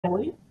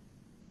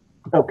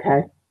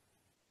Okay.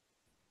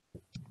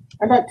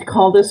 I'd like to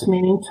call this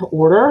meeting to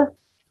order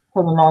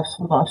for the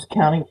Knoxville-Knox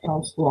County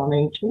Council on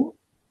Aging.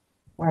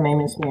 My name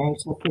is Mary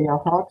Sophia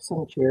Hawks.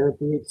 I'm chair of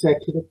the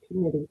executive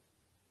committee.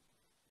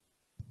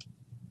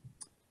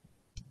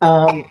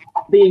 The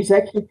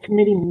executive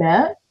committee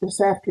met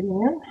this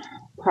afternoon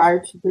prior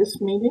to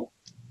this meeting.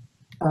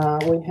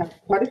 We have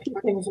quite a few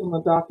things on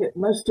the docket.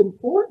 Most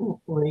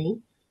importantly,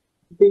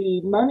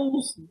 the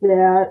monies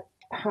that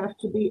have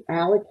to be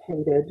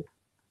allocated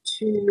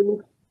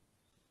to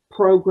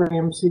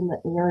programs in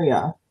the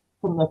area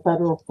from the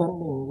federal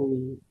funding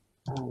we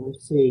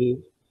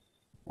receive.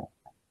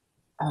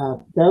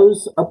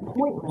 Those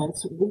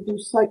appointments, we do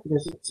site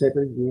visits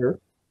every year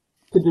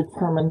to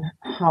determine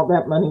how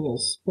that money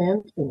is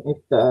spent and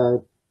if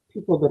the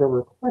people that are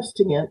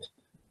requesting it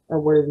are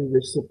worthy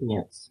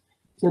recipients.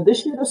 So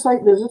this year the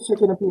site visits are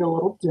going to be a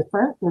little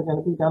different. They're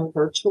going to be done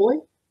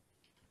virtually.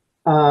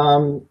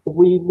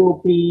 We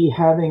will be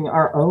having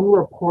our own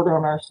report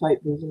on our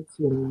site visits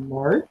in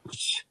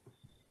March,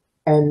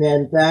 and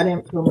then that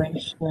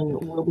information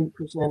will be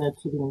presented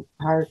to the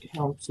entire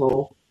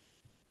council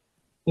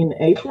in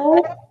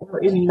April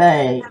or in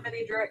May.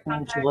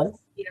 Angela?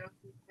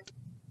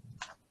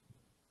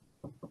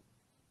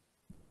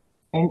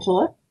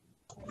 Angela?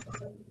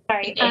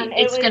 Sorry,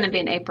 it's going to be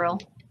in April.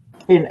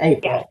 In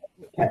April,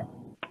 yeah. Okay.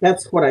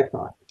 That's what I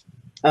thought.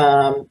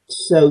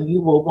 So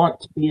you will want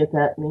to be at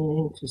that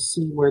meeting to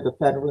see where the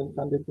federally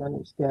funded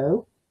monies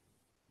go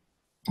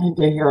and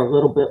to hear a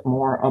little bit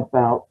more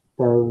about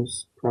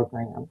those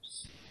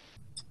programs.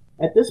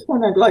 At this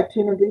point, I'd like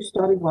to introduce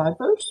Dottie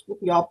Weivers with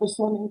the Office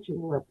on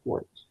Aging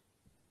report.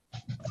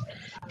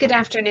 Good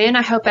afternoon.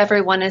 I hope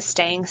everyone is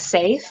staying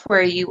safe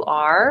where you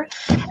are.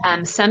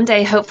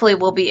 Someday, hopefully,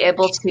 we'll be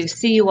able to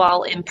see you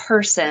all in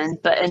person.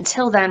 But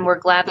until then, we're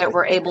glad that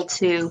we're able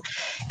to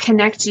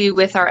connect you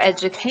with our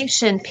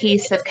education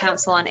piece of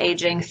Council on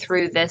Aging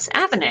through this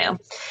avenue.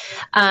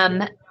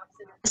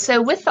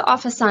 So with the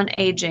Office on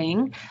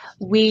Aging,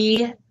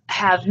 we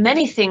have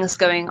many things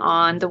going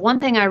on. The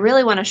one thing I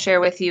really want to share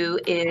with you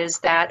is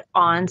that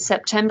on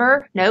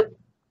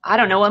I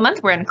don't know what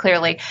month we're in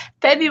clearly,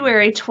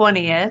 February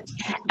 20th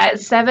at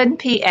 7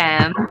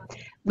 p.m.,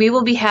 we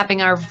will be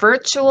having our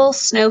virtual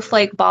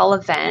Snowflake Ball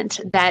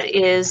event that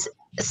is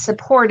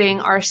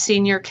supporting our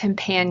Senior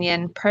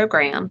Companion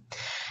program.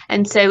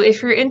 And so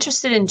if you're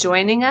interested in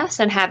joining us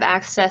and have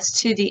access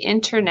to the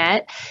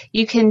internet,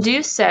 you can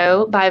do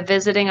so by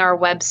visiting our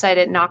website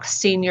at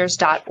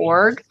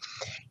knoxseniors.org.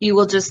 You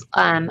will just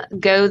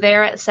go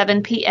there at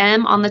 7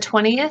 p.m. on the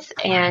 20th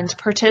and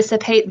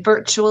participate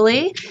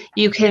virtually.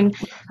 You can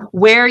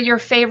wear your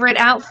favorite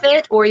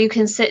outfit or you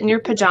can sit in your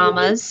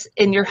pajamas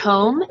in your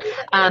home,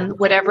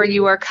 whatever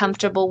you are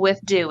comfortable with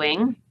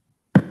doing.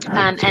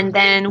 And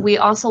then we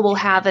also will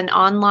have an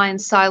online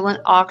silent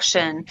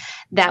auction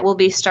that will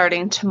be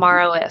starting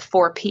tomorrow at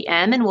 4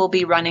 p.m. and will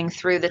be running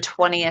through the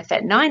 20th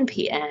at 9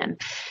 p.m.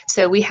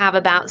 So we have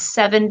about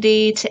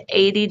 70 to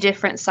 80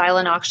 different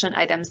silent auction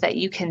items that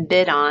you can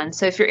bid on.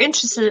 So if you're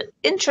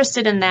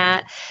interested in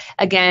that,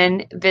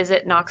 again,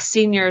 visit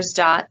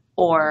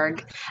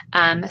knoxseniors.org.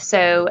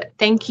 So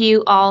thank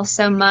you all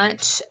so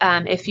much.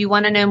 If you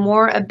want to know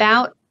more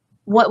about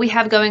what we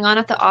have going on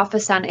at the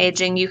Office on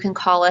Aging, you can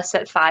call us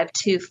at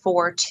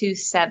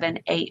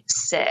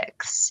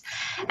 524-2786.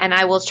 And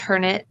I will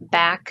turn it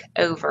back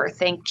over.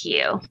 Thank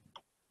you.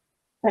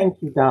 Thank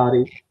you,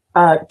 Dottie.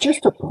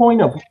 Just a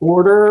point of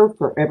order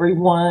for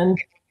everyone.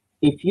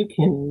 If you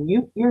can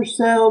mute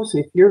yourselves,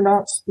 if you're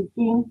not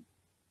speaking,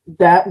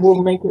 that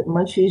will make it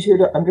much easier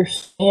to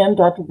understand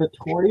Dr.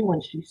 Vitori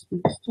when she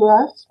speaks to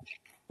us.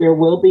 There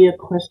will be a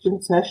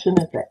question session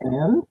at the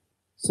end.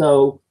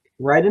 So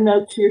write a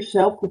note to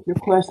yourself with your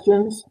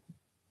questions,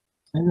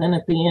 and then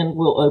at the end,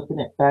 we'll open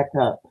it back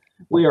up.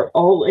 We are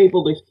all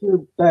able to hear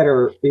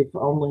better if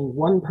only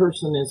one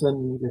person is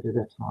unmuted at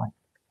a time.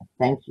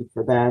 Thank you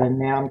for that. And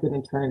now I'm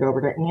going to turn it over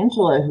to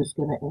Angela, who's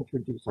going to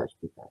introduce our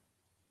speaker.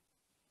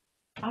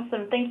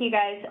 Awesome. Thank you,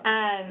 guys.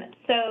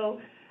 So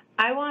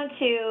I want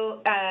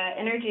to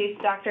introduce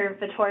Dr.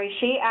 Vitori.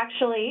 She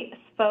actually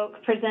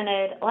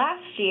presented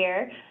last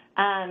year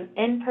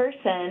in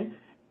person.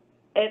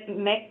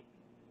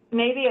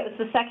 Maybe it was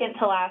the second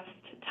to last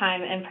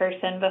time in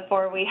person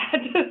before we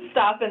had to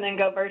stop and then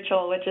go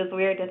virtual, which is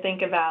weird to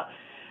think about.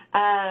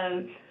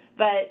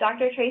 But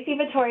Dr. Tracey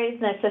Vitori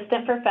is an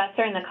assistant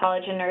professor in the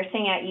College of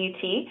Nursing at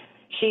UT.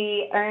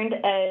 She earned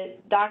a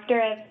Doctor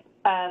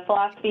of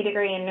Philosophy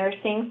degree in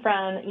nursing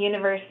from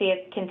University of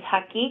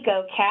Kentucky,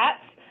 go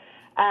Cats,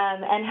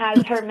 and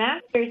has her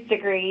master's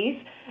degrees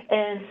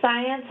in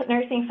science,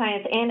 nursing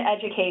science, and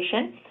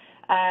education.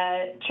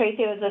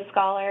 Tracey was a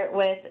scholar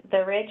with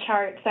the Rich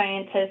Heart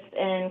Scientists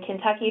in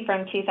Kentucky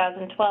from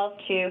 2012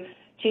 to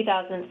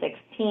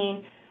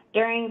 2016,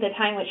 during the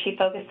time which she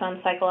focused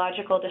on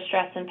psychological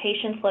distress in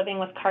patients living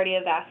with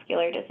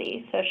cardiovascular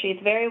disease. So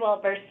she's very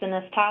well versed in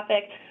this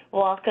topic.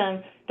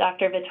 Welcome,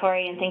 Dr.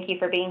 Vitori, and thank you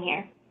for being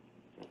here.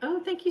 Oh,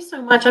 thank you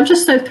so much. I'm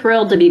just so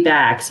thrilled to be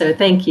back, so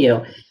thank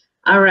you.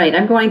 All right,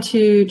 I'm going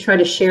to try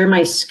to share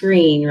my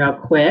screen real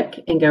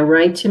quick and go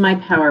right to my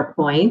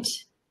PowerPoint.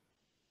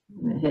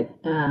 I'm going to hit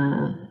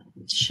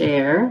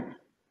share.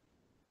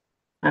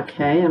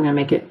 Okay, I'm going to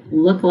make it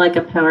look like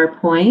a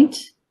PowerPoint.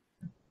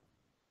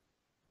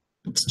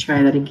 Let's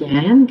try that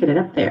again, get it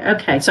up there.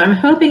 Okay, so I'm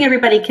hoping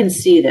everybody can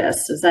see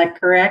this. Is that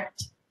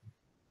correct?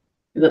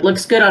 If it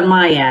looks good on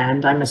my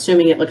end, I'm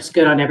assuming it looks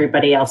good on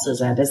everybody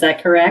else's end. Is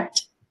that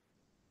correct?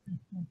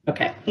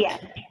 Okay.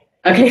 Yes.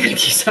 Okay, thank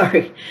you,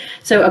 sorry.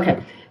 So,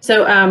 okay.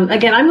 So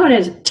again, I'm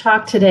going to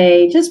talk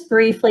today just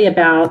briefly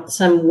about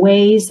some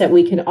ways that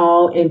we can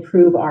all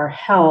improve our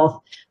health,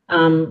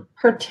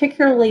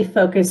 particularly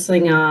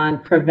focusing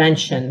on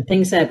prevention,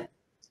 things that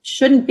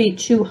shouldn't be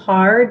too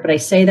hard, but I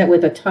say that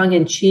with a tongue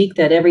in cheek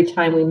that every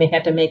time we may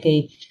have to make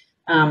a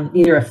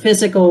either a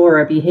physical or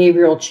a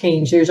behavioral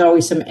change, there's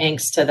always some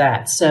angst to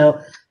that.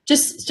 So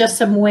just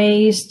some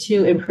ways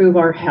to improve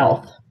our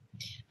health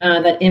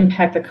that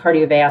impact the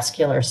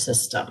cardiovascular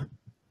system.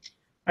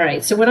 All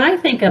right, so when I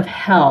think of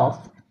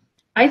health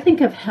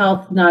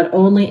not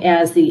only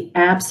as the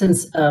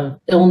absence of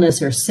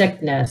illness or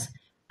sickness.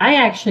 I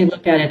actually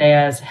look at it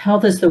as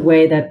health is the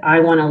way that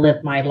I want to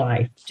live my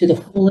life to the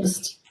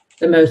fullest,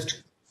 the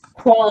most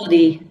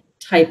quality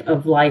type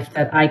of life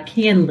that I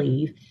can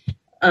lead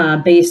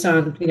based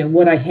on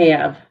what I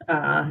have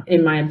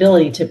in my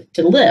ability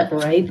to live,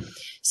 right?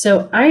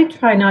 So I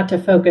try not to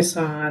focus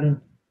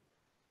on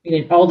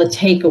all the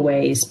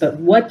takeaways, but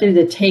what do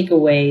the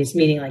takeaways,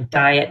 meaning like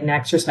diet and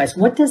exercise,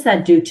 what does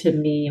that do to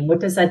me and what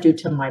does that do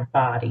to my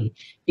body?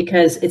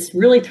 Because it's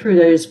really through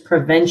those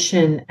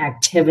prevention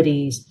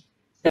activities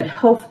that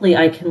hopefully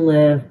I can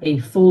live a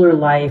fuller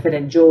life and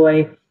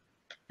enjoy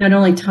not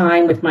only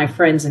time with my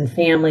friends and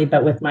family,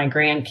 but with my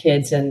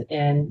grandkids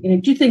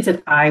and do things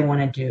that I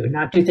want to do,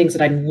 not do things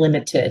that I'm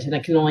limited and I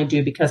can only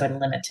do because I'm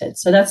limited.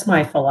 So that's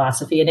my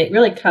philosophy. And it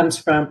really comes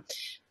from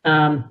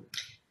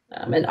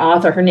an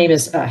author. Her name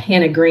is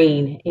Hannah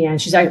Green, and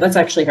that's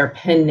actually her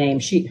pen name.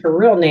 Her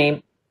real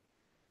name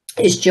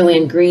is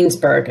Joanne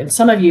Greensberg, and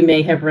some of you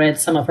may have read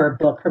some of her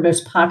book. Her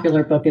most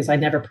popular book is I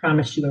Never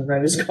Promised You a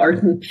Rose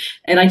Garden,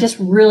 and I just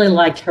really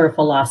liked her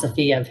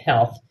philosophy of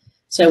health.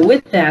 So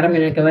with that, I'm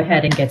going to go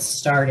ahead and get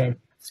started.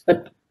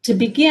 But to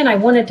begin, I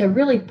wanted to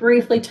really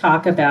briefly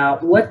talk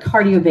about what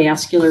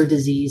cardiovascular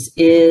disease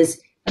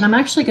is, and I'm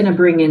actually going to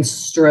bring in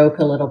stroke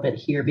a little bit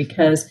here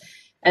because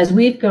as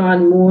we've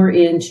gone more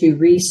into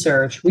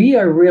research, we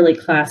are really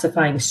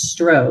classifying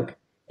stroke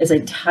as a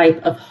type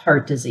of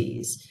heart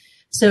disease.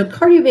 So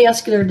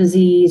cardiovascular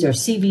disease or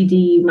CVD,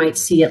 you might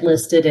see it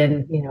listed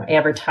in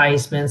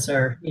advertisements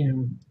or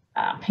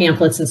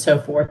pamphlets and so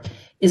forth,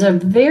 is a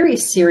very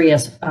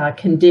serious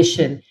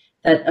condition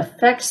that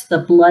affects the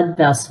blood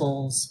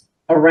vessels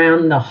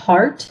around the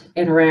heart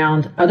and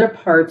around other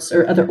parts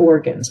or other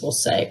organs, we'll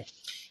say.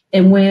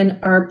 And when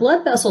our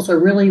blood vessels are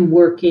really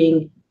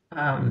working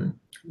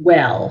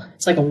well,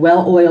 it's like a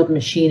well-oiled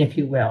machine, if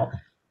you will.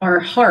 Our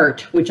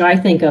heart, which I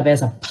think of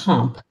as a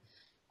pump,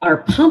 our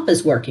pump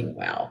is working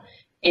well.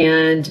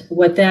 And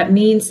what that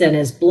means then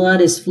is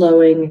blood is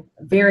flowing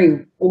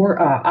very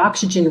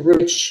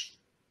oxygen-rich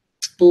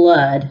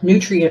blood,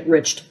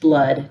 nutrient-rich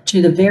blood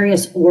to the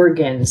various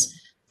organs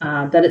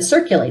that it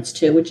circulates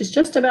to, which is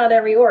just about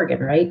every organ,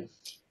 right?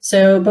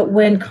 So, but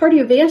when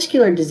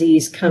cardiovascular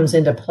disease comes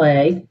into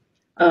play,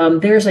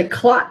 there's a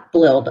clot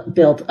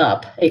built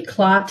up. A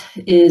clot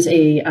is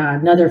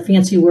another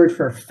fancy word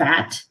for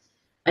fat,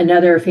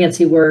 another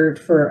fancy word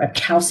for a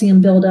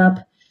calcium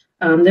buildup.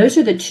 Those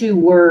are the two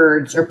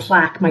words, or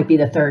plaque might be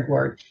the third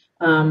word.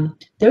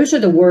 Those are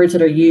the words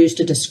that are used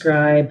to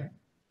describe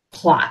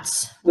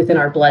clots within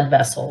our blood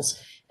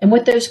vessels. And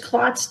what those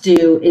clots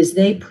do is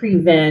they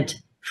prevent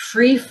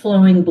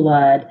free-flowing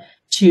blood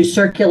to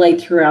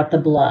circulate throughout the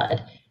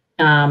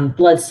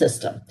blood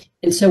system.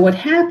 And so what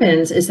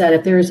happens is that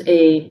if there's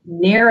a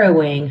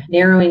narrowing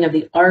of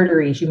the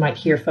arteries, you might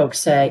hear folks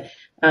say,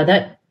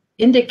 that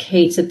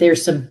indicates that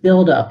there's some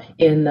buildup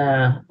in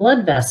the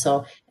blood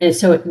vessel. And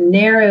so it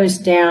narrows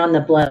down the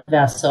blood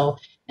vessel.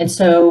 And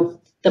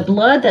so the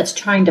blood that's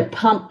trying to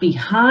pump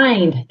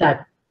behind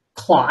that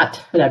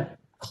clot, or that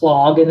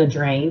clog in the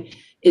drain,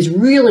 is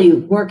really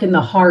working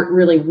the heart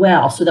really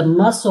well. So the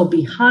muscle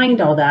behind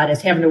all that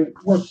is having to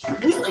work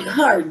really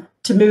hard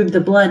to move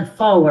the blood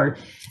forward.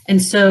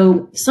 And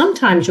so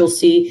sometimes you'll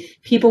see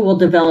people will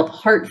develop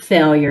heart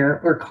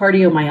failure or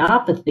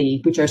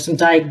cardiomyopathy, which are some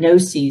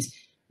diagnoses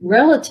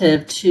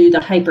relative to the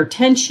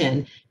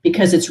hypertension,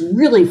 because it's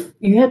really,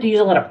 you have to use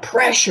a lot of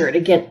pressure to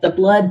get the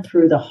blood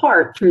through the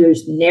heart, through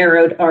those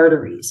narrowed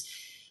arteries.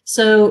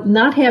 So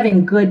not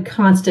having good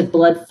constant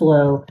blood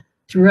flow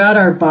throughout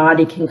our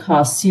body can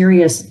cause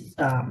serious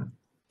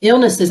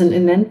illnesses and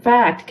in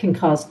fact can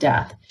cause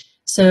death.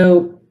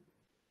 So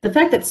the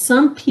fact that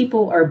some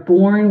people are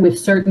born with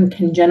certain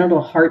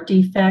congenital heart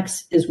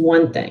defects is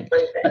one thing,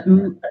 but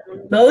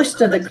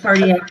most of the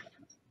cardiac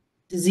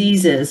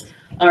diseases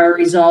are a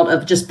result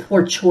of just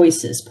poor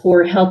choices,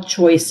 poor health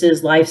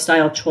choices,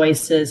 lifestyle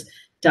choices,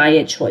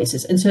 diet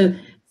choices. And so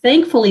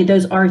thankfully,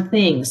 those are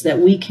things that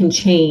we can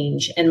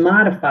change and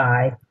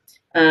modify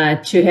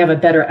to have a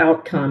better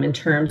outcome in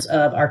terms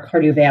of our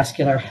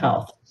cardiovascular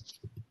health.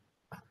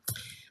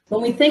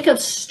 When we think of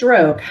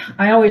stroke,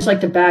 I always like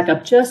to back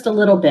up just a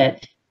little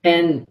bit.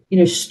 And,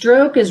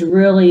 stroke is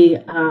really,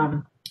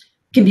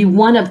 can be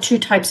one of two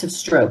types of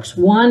strokes.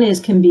 One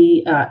can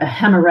be a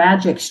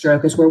hemorrhagic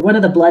stroke, is where one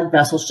of the blood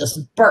vessels just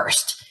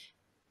burst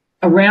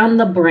around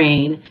the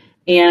brain.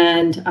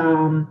 And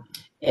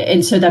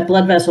so that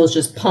blood vessel is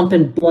just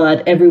pumping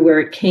blood everywhere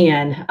it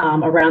can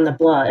around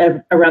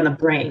the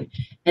brain.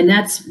 And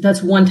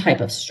that's one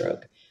type of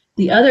stroke.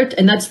 The other,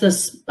 and that's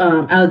this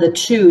out of the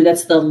two,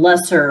 that's the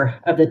lesser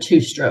of the two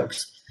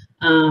strokes.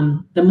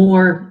 The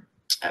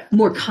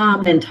more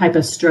common type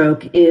of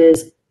stroke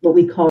is what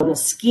we call an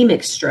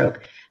ischemic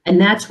stroke. And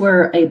that's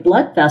where a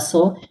blood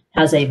vessel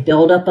has a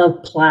buildup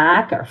of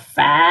plaque or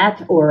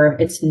fat, or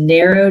it's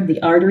narrowed,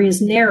 the artery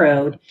is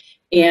narrowed.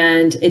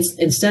 And it's,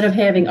 instead of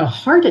having a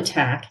heart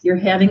attack, you're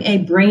having a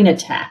brain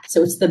attack.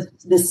 So it's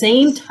the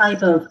same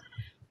type of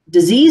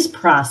disease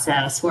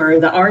process where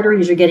the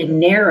arteries are getting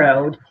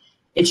narrowed.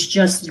 It's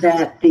just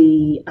that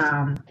the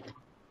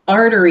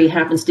artery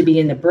happens to be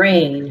in the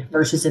brain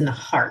versus in the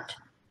heart.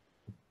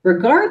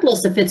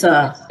 Regardless if it's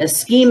a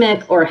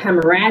ischemic or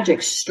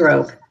hemorrhagic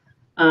stroke,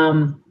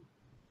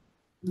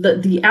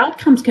 the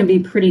outcomes can be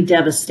pretty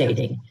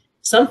devastating.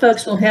 Some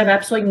folks will have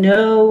absolutely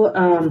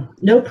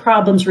no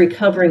problems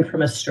recovering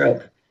from a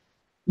stroke.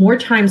 More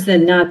times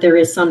than not, there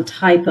is some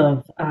type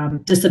of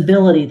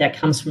disability that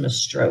comes from a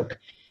stroke.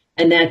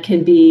 And that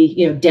can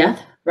be,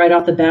 death right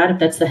off the bat. If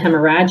that's the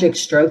hemorrhagic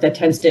stroke, that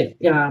tends to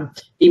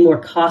be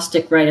more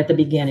caustic right at the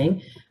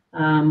beginning.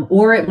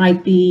 Or it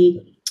might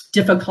be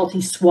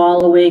difficulty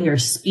swallowing or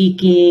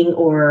speaking,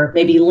 or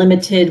maybe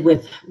limited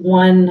with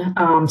one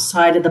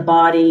side of the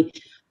body.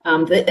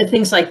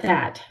 Things like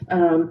that.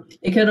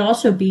 It could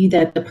also be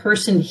that the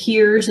person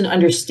hears and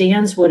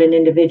understands what an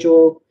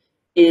individual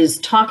is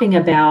talking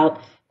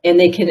about, and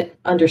they can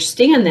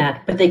understand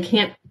that, but they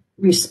can't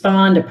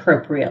respond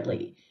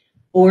appropriately.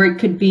 Or it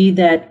could be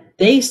that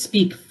they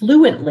speak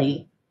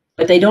fluently,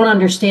 but they don't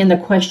understand the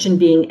question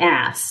being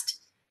asked.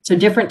 So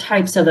different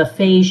types of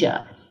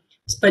aphasia.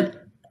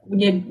 But when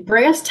you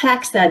brass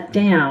tacks that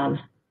down,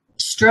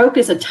 stroke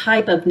is a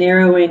type of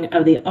narrowing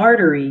of the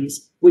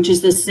arteries, which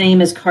is the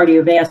same as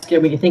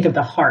cardiovascular when you think of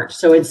the heart.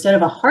 So instead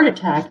of a heart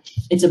attack,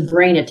 it's a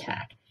brain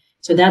attack.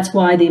 So that's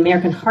why the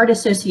American Heart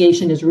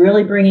Association is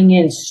really bringing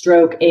in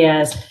stroke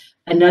as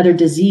another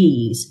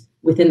disease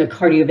within the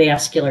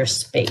cardiovascular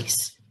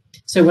space.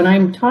 So when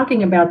I'm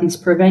talking about these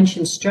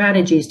prevention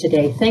strategies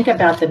today, think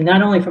about them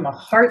not only from a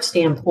heart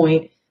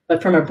standpoint,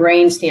 but from a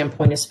brain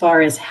standpoint, as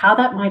far as how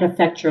that might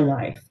affect your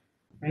life,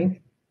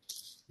 right?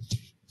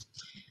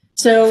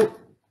 So,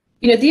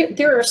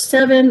 there are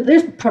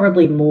there's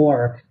probably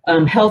more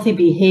healthy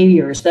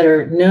behaviors that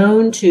are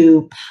known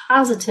to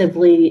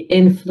positively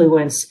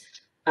influence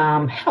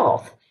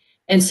health.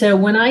 And so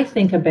when I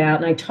think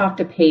about, and I talk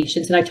to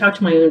patients and I talk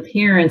to my own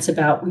parents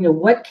about,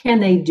 what can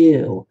they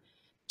do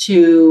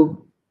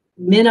to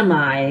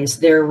minimize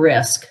their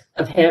risk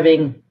of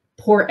having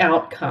poor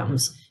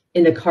outcomes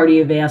in the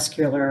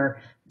cardiovascular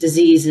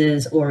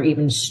diseases or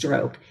even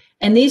stroke.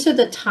 And these are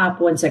the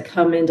top ones that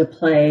come into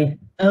play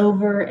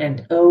over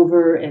and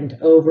over and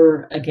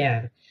over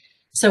again.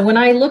 So when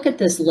I look at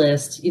this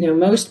list,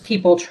 most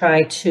people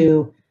try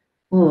to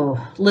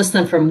list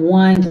them from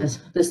one to,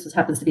 this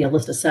happens to be a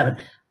list of 7,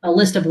 a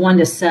list of 1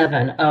 to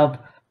 7 of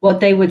what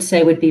they would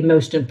say would be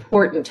most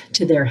important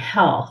to their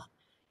health.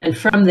 And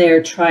from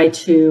there, try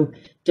to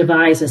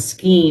devise a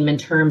scheme in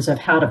terms of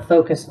how to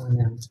focus on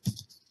them.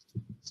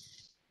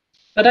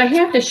 But I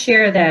have to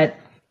share that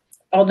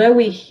although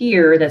we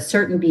hear that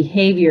certain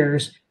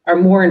behaviors are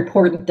more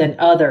important than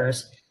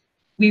others,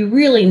 we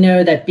really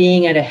know that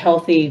being at a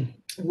healthy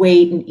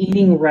weight and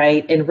eating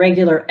right and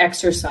regular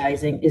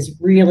exercising is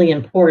really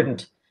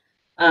important.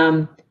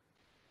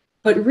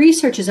 But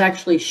research is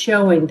actually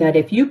showing that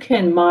if you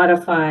can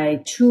modify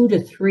 2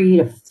 to 3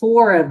 to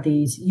 4 of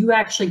these, you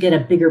actually get a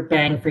bigger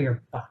bang for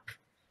your buck.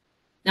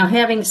 Now,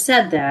 having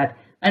said that,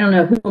 I don't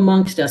know who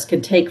amongst us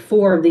can take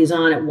 4 of these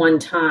on at one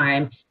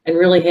time and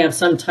really have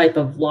some type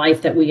of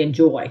life that we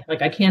enjoy.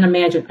 Like, I can't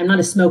imagine, I'm not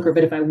a smoker,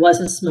 but if I was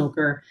a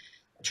smoker,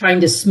 trying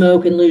to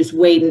smoke and lose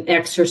weight and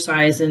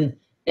exercise, and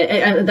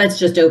that's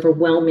just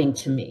overwhelming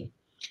to me.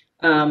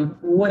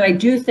 What I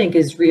do think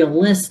is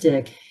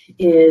realistic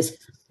is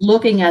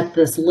looking at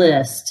this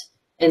list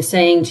and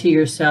saying to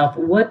yourself,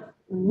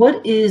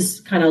 what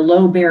is kind of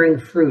low-bearing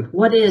fruit?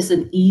 What is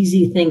an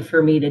easy thing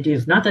for me to do?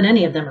 Not that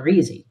any of them are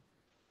easy,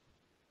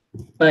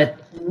 but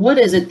what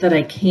is it that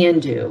I can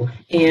do?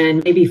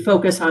 And maybe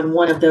focus on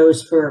one of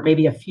those for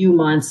maybe a few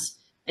months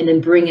and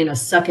then bring in a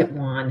second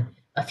one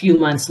a few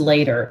months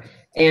later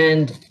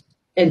and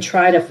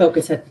try to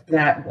focus it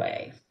that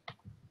way.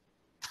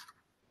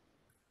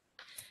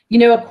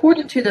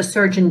 According to the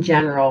Surgeon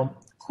General,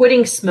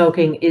 quitting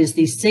smoking is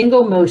the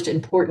single most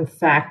important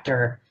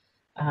factor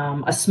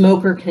a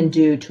smoker can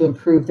do to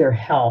improve their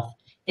health.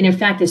 And in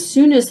fact, as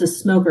soon as the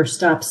smoker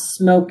stops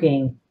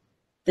smoking,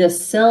 the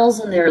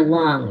cells in their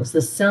lungs,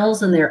 the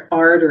cells in their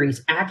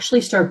arteries actually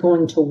start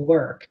going to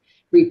work,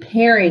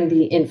 repairing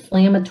the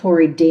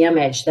inflammatory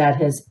damage that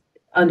has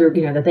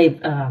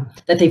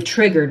that they've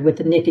triggered with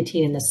the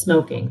nicotine and the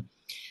smoking.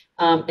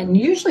 And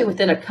usually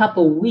within a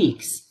couple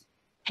weeks,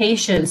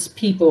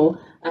 people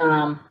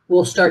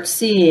will start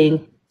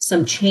seeing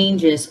some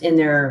changes in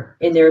their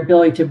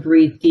ability to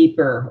breathe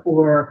deeper,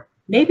 or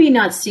maybe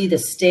not see the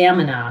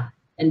stamina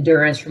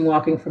endurance from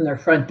walking from their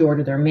front door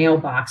to their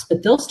mailbox,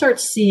 but they'll start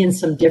seeing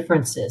some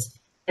differences.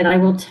 And I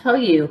will tell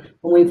you,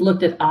 when we've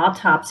looked at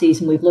autopsies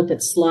and we've looked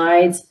at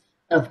slides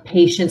of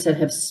patients that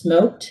have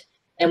smoked,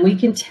 and we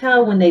can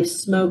tell when they've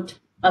smoked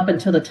up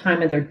until the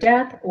time of their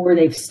death, or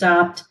they've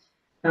stopped,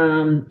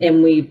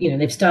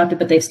 they've stopped it,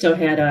 but they've still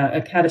had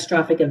a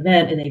catastrophic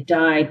event and they've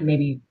died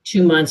maybe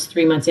 2 months,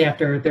 3 months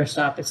after they're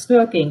stopped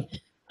smoking.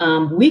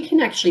 We can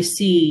actually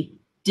see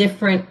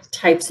different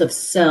types of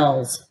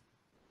cells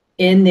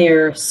in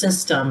their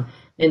system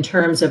in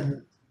terms of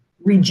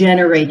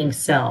regenerating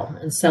cell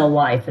and cell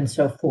life and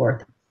so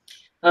forth.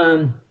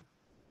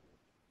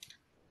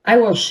 I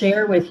will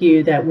share with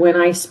you that when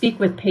I speak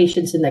with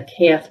patients in the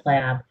cath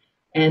lab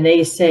and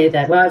they say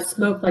that, well, I've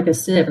smoked like a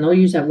sieve, and they'll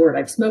use that word,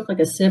 I've smoked like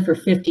a sieve for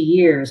 50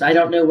 years. I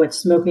don't know what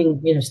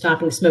smoking,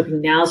 stopping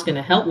smoking now is going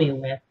to help me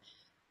with.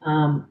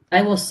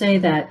 I will say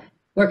that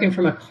working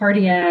from a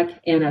cardiac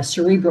and a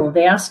cerebral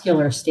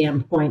vascular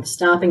standpoint,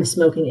 stopping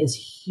smoking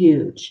is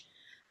huge.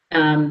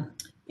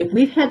 If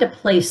we've had to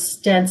place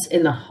stents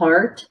in the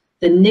heart,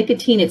 the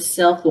nicotine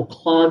itself will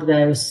clog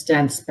those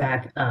stents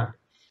back up.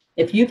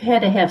 If you've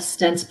had to have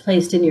stents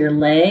placed in your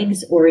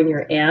legs or in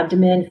your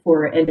abdomen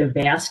for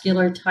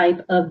endovascular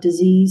type of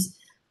disease,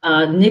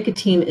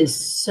 nicotine is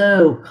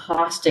so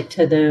caustic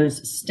to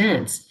those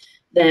stents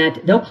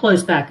that they'll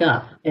close back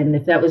up. And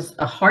if that was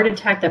a heart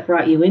attack that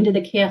brought you into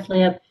the cath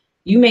lab,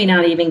 you may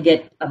not even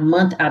get a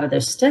month out of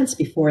those stents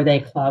before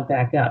they clog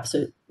back up.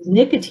 So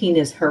nicotine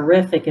is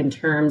horrific in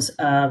terms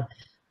of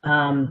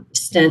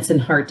stents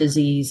and heart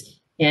disease,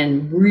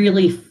 and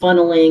really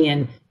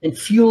funneling and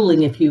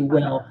fueling, if you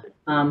will,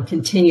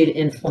 continued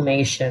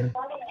inflammation.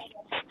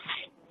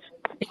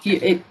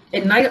 I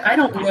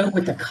don't know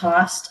what the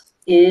cost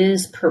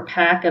is per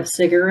pack of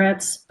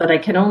cigarettes, but I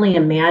can only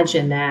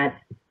imagine that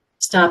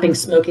stopping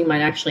smoking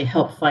might actually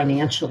help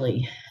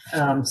financially.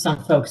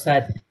 Some folks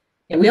that,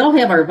 and we all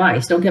have our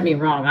vice, don't get me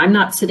wrong. I'm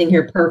not sitting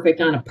here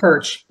perfect on a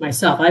perch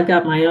myself. I've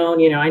got my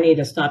own, I need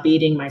to stop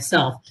eating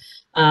myself.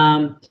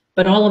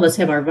 But all of us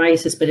have our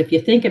vices. But if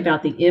you think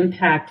about the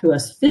impact to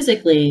us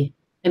physically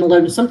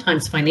and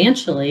sometimes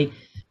financially,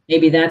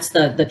 maybe that's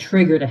the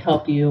trigger to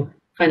help you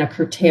kind of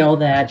curtail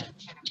that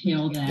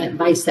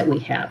vice that we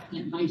have.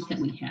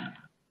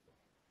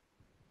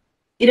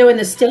 In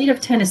the state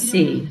of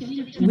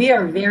Tennessee, we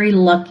are very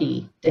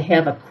lucky to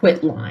have a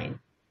quit line.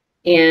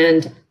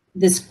 And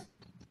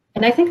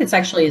I think it's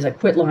actually is a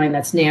quit line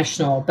that's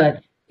national,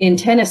 but in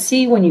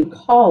Tennessee, when you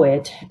call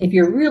it, if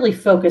you're really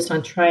focused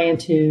on trying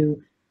to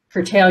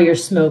curtail your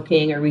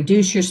smoking or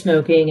reduce your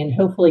smoking and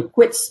hopefully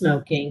quit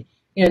smoking,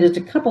 there's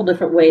a couple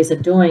different ways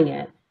of doing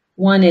it.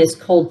 One is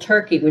cold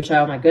turkey, which,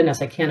 oh my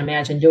goodness, I can't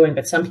imagine doing,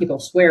 but some people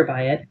swear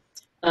by it.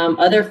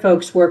 Other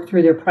folks work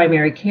through their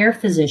primary care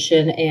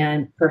physician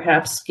and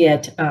perhaps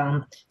get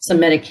some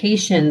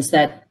medications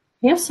that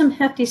have some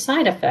hefty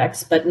side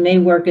effects, but may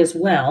work as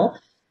well.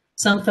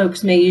 Some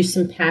folks may use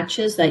some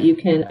patches that you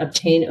can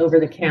obtain over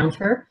the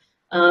counter.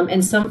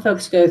 And some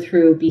folks go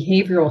through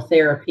behavioral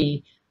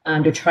therapy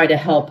to try to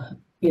help,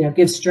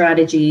 give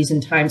strategies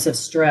in times of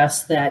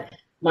stress that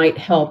might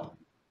help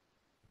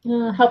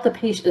the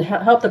patient,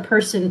 help the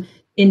person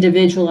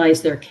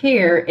individualize their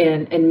care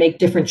and make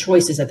different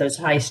choices at those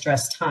high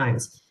stress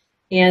times.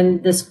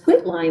 And this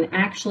quit line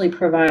actually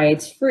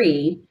provides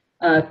free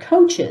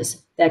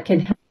coaches that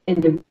can help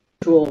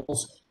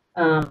individuals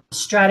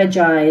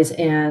strategize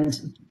and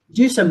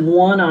do some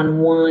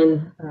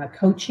one-on-one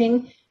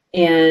coaching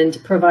and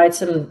provide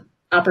some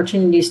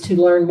opportunities to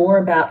learn more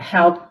about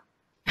how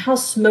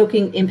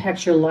smoking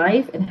impacts your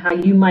life and how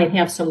you might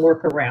have some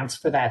workarounds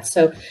for that.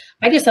 So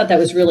I just thought that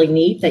was really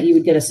neat that you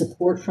would get a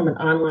support from an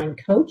online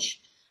coach.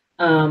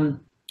 In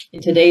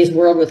today's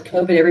world with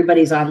COVID,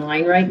 everybody's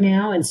online right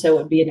now. And so it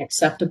would be an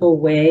acceptable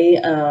way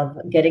of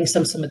getting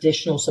some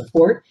additional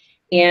support,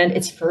 and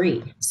it's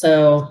free.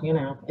 So,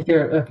 if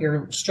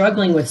you're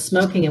struggling with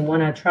smoking and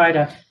want to try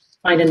to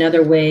find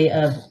another way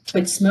of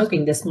quit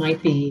smoking, this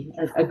might be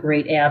a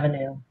great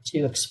avenue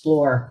to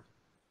explore.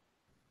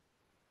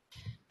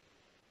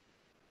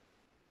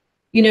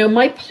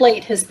 My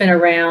plate has been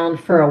around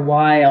for a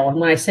while. And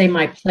when I say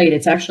my plate,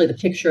 it's actually the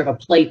picture of a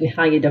plate and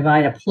how you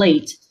divide a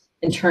plate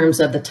in terms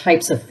of the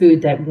types of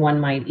food that one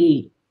might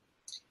eat.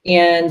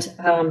 And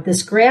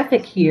this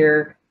graphic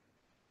here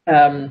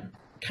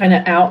kind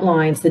of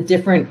outlines the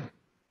different,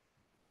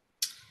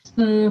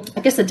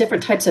 the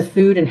different types of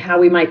food and how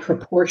we might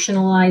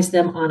proportionalize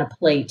them on a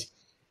plate.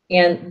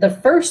 And the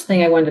first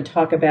thing I wanted to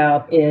talk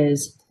about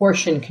is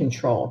portion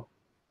control.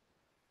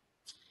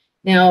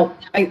 Now,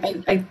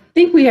 I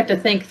think we have to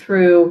think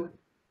through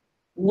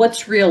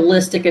what's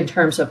realistic in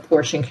terms of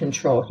portion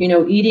control. You know,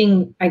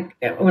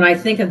 when I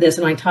think of this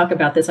and I talk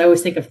about this, I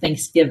always think of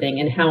Thanksgiving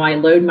and how I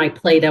load my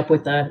plate up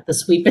with the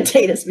sweet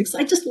potatoes, because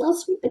I just love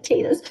sweet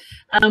potatoes.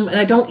 And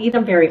I don't eat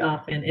them very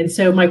often. And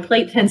so my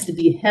plate tends to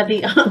be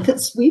heavy on the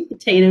sweet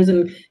potatoes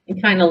and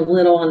kind of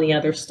little on the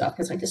other stuff,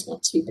 because I just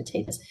want sweet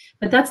potatoes.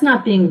 But that's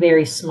not being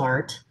very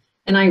smart.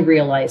 And I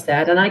realize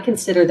that, and I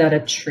consider that a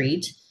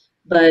treat.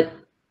 But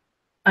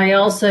I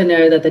also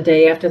know that the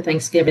day after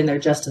Thanksgiving, they're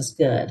just as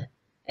good.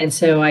 And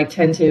so I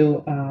tend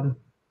to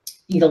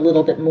eat a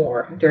little bit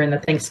more during the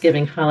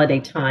Thanksgiving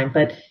holiday time.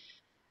 But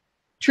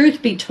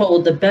truth be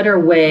told, the better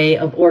way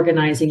of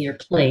organizing your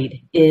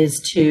plate is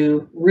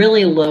to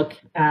really look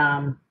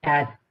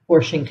at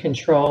portion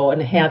control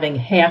and having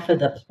half of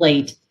the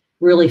plate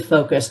really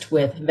focused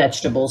with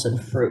vegetables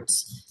and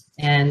fruits,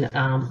 and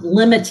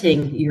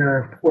limiting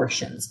your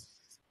portions.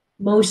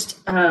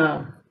 Most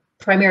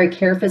primary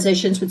care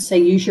physicians would say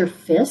use your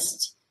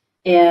fist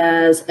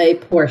as a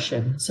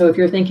portion. So if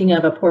you're thinking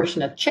of a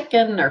portion of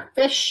chicken or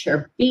fish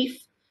or beef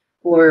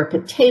or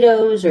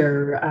potatoes,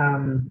 or I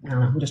don't know,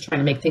 I'm just trying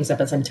to make things up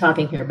as I'm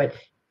talking here, but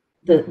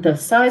the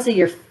size of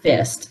your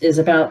fist is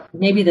about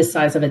maybe the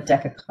size of a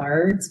deck of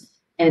cards,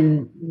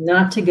 and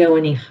not to go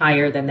any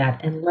higher than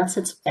that unless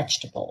it's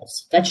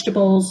vegetables.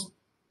 Vegetables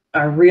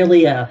are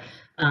really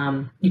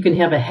you can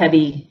have a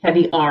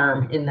heavy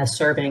arm in the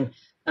serving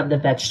of the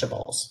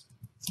vegetables.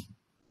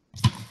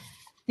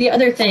 The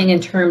other thing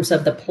in terms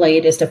of the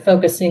plate is to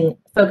focus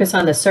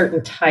on the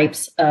certain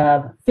types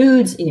of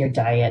foods in your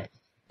diet,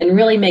 and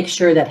really make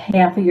sure that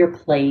half of your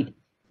plate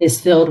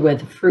is filled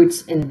with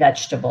fruits and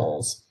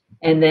vegetables.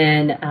 And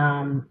then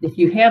if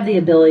you have the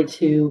ability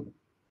to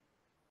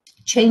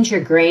change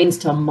your grains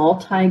to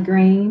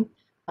multi-grain,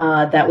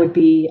 that would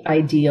be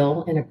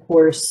ideal. And of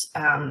course,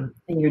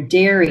 in your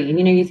dairy, and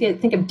you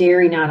think of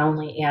dairy not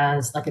only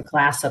as like a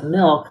glass of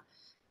milk,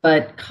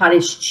 but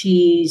cottage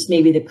cheese,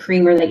 maybe the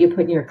creamer that you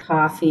put in your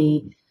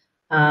coffee.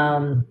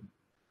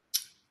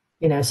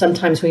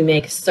 Sometimes we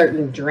make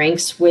certain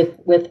drinks with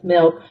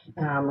milk,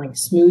 like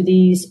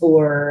smoothies,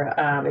 or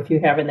if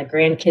you're having the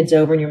grandkids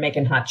over and you're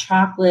making hot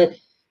chocolate,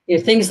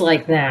 things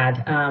like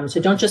that.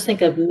 So don't just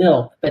think of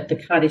milk, but the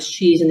cottage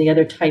cheese and the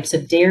other types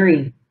of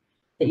dairy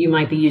that you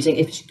might be using.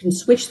 If you can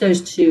switch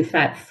those to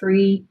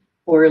fat-free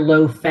or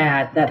low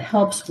fat, that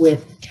helps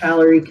with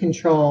calorie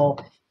control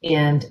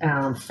and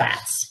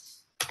fats.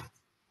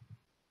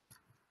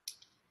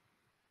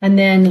 And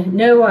then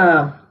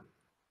no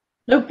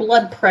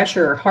blood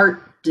pressure or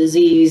heart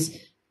disease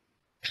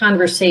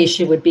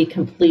conversation would be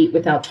complete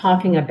without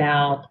talking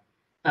about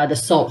the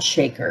salt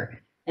shaker,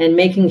 and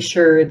making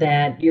sure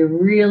that you're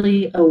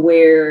really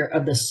aware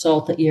of the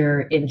salt that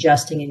you're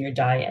ingesting in your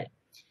diet.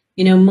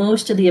 You know,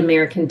 most of the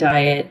American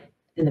diet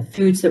and the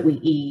foods that we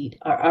eat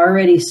are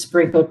already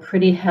sprinkled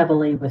pretty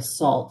heavily with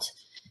salt.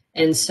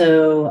 And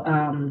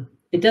so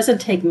it doesn't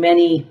take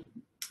many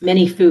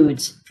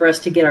foods for us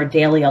to get our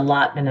daily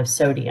allotment of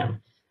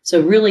sodium.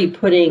 So really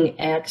putting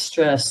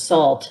extra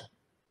salt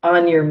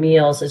on your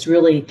meals is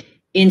really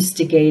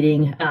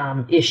instigating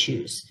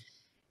issues.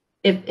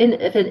 If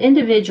an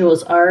individual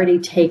is already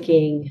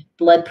taking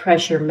blood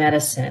pressure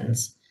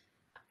medicines,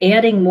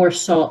 adding more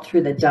salt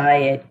through the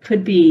diet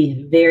could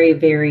be very,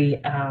 very,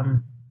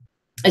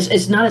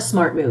 it's not a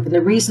smart move. And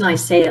the reason I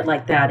say it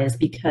like that is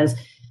because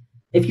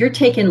if you're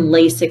taking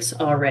Lasix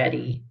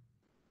already,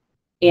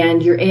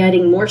 and you're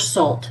adding more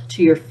salt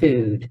to your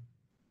food,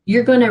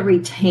 you're going to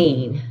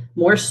retain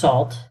more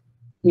salt.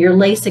 Your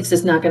Lasix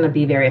is not going to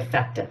be very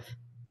effective.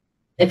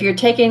 If you're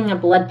taking a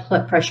blood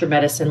pressure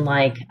medicine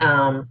like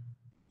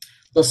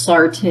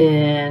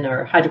losartan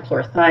or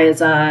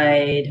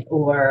hydrochlorothiazide,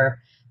 or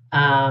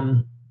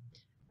I'm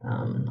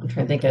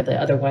trying to think of the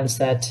other ones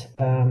that,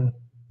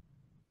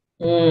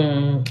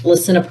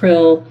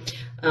 lisinopril,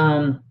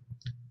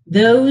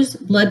 those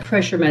blood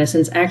pressure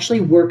medicines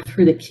actually work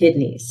through the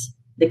kidneys.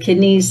 The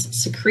kidneys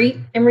secrete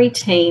and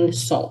retain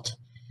salt.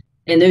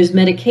 And those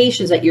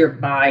medications that you're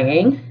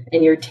buying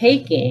and you're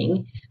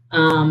taking,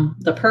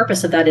 the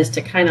purpose of that is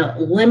to kind of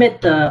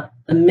limit the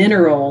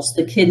minerals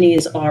the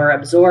kidneys are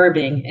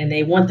absorbing, and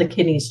they want the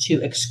kidneys to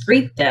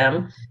excrete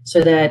them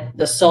so that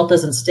the salt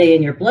doesn't stay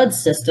in your blood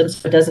system,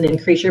 so it doesn't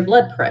increase your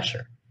blood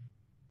pressure.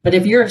 But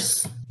if you're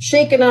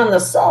shaking on the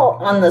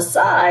salt on the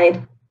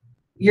side,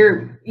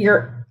 you're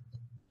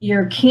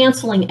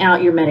canceling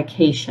out your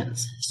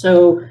medications.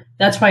 So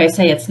that's why I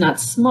say it's not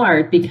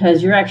smart,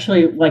 because you're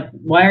actually like,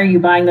 why are you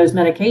buying those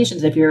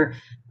medications if you're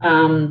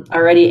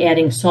already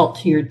adding salt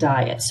to your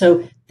diet?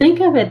 So think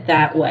of it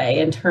that way,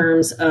 in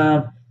terms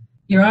of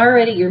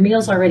your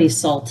meal's already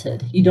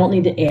salted. You don't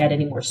need to add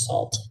any more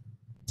salt.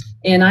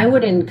 And I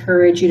would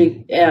encourage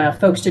you to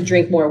folks to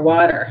drink more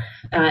water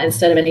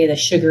instead of any of the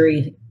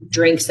sugary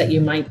drinks that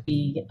you might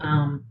be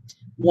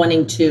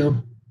wanting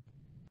to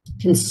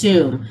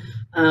consume.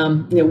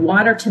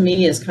 Water to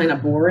me is kind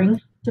of boring,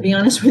 to be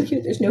honest with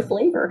you. There's no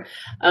flavor.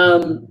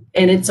 And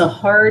it's a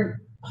hard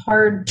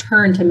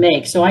turn to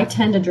make. So I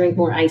tend to drink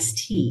more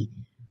iced tea.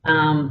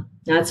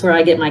 That's where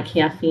I get my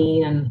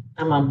caffeine, and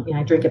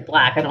I drink it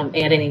black. I don't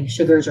add any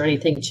sugars or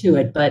anything to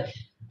it. But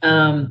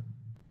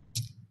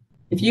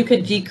if you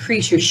could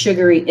decrease your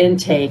sugary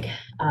intake,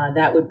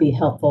 that would be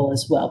helpful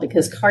as well,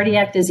 because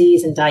cardiac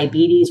disease and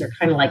diabetes are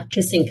kind of like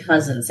kissing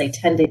cousins. They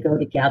tend to go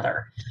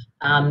together.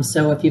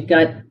 So if you've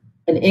got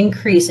an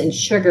increase in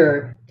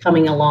sugar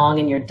coming along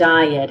in your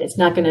diet, it's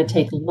not going to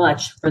take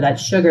much for that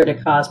sugar to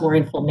cause more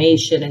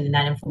inflammation, and then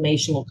that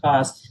inflammation will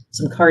cause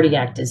some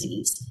cardiac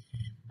disease.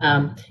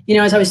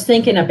 As I was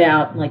thinking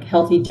about like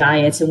healthy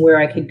diets and where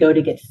I could go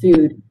to get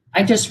food,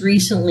 I just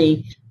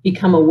recently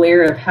become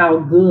aware of how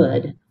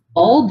good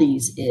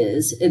Aldi's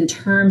is in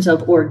terms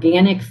of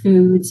organic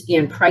foods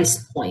and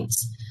price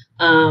points.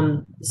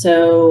 I'm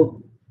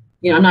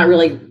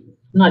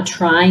not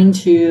trying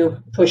to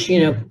push,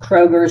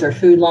 Kroger's or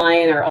Food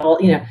Lion or all,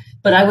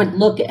 but I would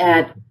look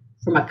at,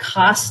 from a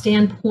cost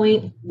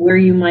standpoint, where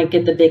you might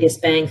get the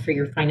biggest bang for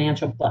your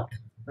financial buck,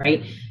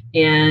 right?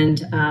 And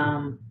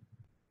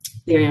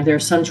there are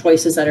some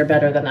choices that are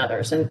better than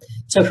others. And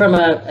so from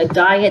a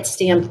diet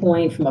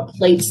standpoint, from a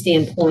plate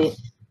standpoint,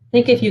 I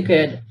think if you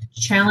could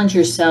challenge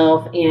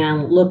yourself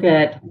and look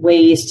at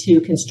ways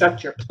to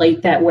construct your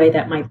plate that way,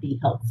 that might be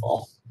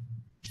helpful.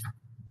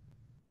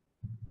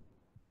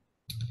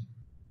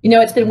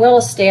 It's been well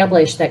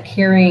established that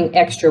carrying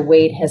extra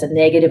weight has a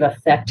negative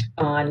effect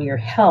on your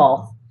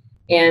health,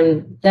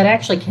 and that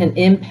actually can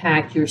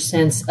impact your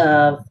sense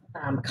of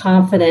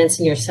confidence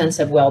and your sense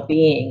of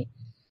well-being.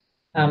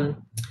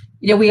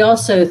 We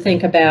also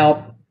think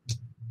about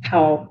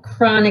how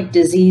chronic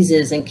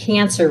diseases and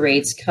cancer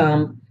rates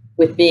come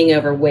with being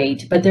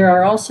overweight, but there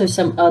are also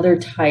some other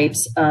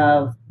types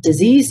of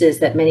diseases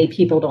that many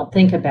people don't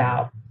think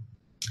about.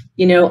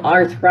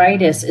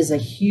 Arthritis is a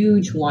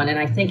huge one, and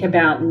I think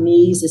about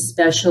knees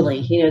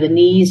especially. The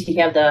knees,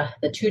 you have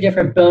the two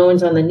different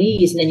bones on the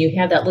knees, and then you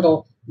have that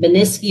little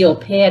meniscal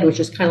pad, which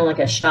is kind of like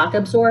a shock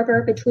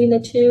absorber between the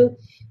two.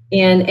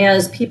 And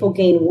as people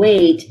gain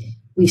weight,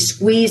 we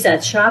squeeze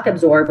that shock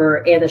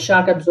absorber, and the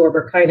shock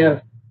absorber kind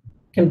of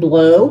can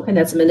blow, and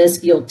that's a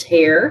meniscal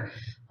tear.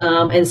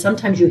 And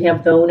sometimes you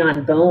have bone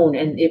on bone.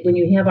 And when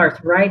you have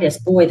arthritis,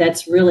 boy,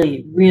 that's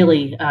really,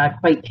 really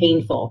quite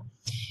painful.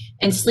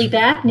 And sleep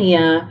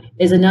apnea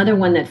is another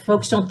one that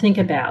folks don't think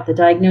about. The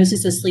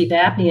diagnosis of sleep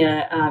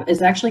apnea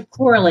is actually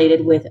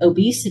correlated with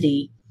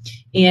obesity.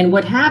 And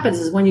what happens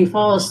is when you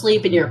fall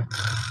asleep and you're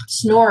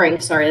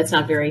snoring, sorry, that's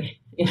not very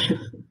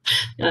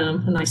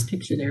a nice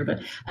picture there,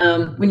 but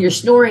when you're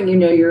snoring,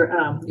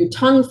 your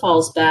tongue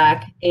falls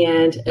back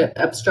and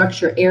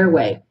obstructs your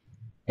airway.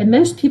 And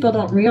most people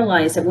don't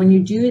realize that when you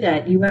do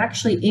that, you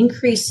actually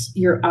increase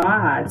your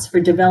odds for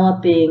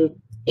developing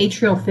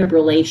atrial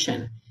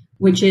fibrillation,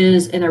 which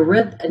is an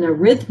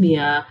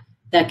arrhythmia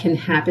that can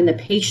happen. The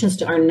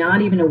patients are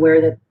not even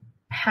aware that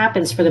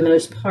happens for the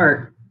most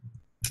part.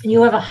 And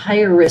you have a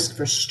higher risk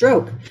for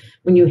stroke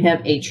when you have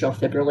atrial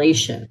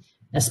fibrillation,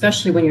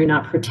 especially when you're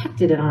not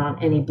protected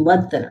on any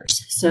blood thinners.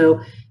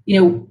 So,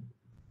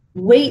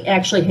 weight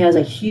actually has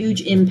a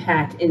huge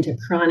impact into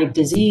chronic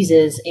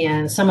diseases,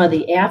 and some of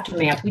the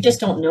aftermath we just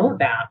don't know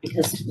about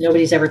because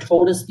nobody's ever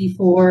told us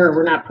before, or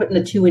we're not putting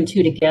the two and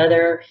two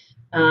together.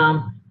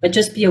 But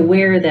just be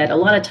aware that a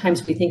lot of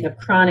times we think of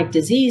chronic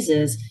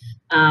diseases,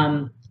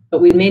 but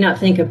we may not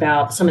think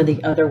about some of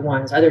the other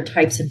ones, other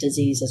types of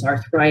diseases,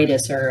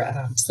 arthritis or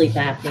sleep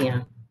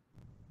apnea.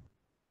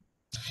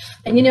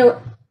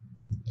 And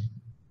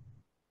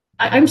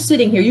I'm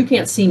sitting here, you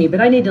can't see me,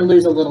 but I need to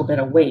lose a little bit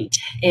of weight.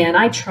 And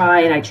I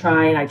try and I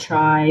try and I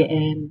try,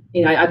 and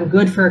I'm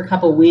good for a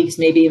couple of weeks,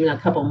 maybe even a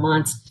couple of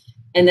months.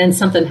 And then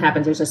something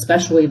happens, there's a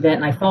special event,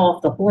 and I fall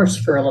off the horse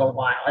for a little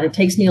while. And it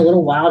takes me a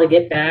little while to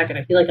get back, and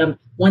I feel like I'm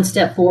one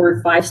step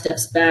forward, 5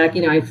 steps back.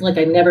 I feel like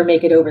I never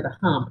make it over the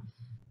hump.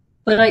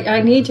 But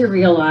I need to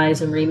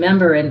realize and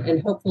remember,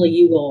 and hopefully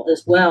you will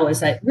as well,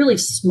 is that really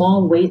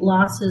small weight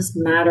losses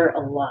matter a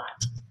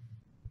lot.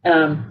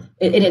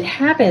 It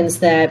happens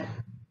that,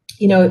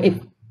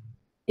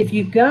 if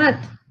you've got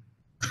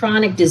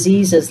chronic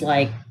diseases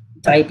like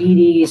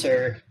diabetes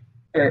or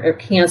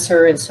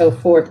cancer and so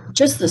forth,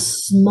 just the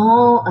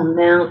small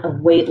amount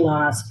of weight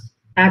loss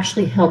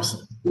actually helps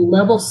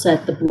level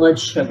set the blood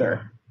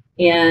sugar.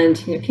 And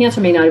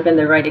cancer may not have been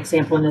the right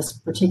example in this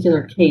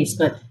particular case,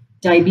 but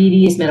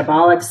diabetes,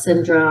 metabolic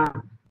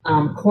syndrome,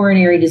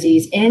 coronary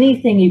disease,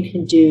 anything you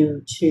can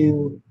do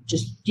to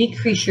just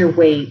decrease your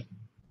weight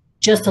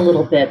just a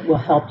little bit will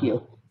help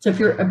you. So if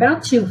you're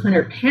about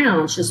 200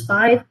 pounds, just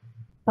 5%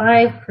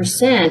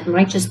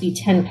 might just be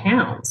 10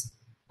 pounds.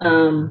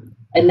 And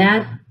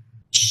that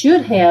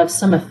should have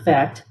some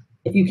effect,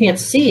 if you can't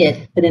see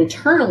it, but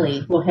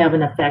internally will have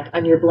an effect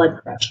on your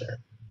blood pressure.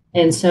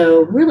 And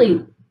so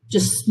really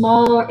just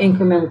small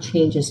incremental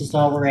changes is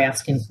all we're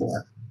asking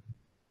for.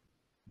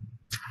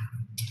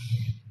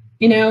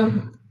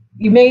 You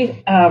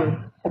may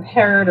have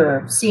heard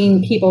or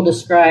seen people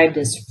described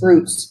as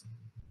fruits.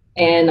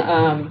 And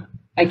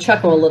I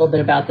chuckle a little bit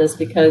about this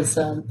because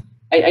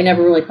I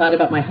never really thought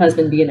about my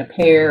husband being a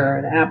pear or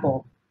an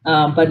apple.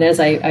 But as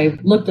I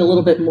looked a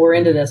little bit more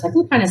into this, I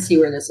can kind of see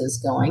where this is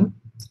going.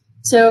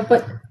 So,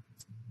 but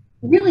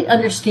really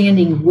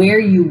understanding where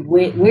you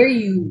wear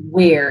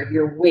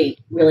your weight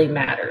really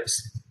matters.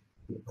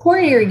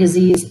 Coronary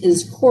disease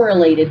is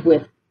correlated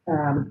with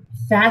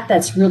fat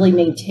that's really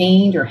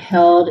maintained or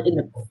held in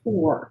the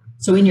core,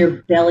 so in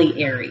your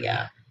belly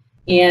area.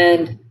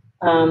 And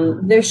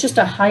there's just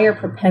a higher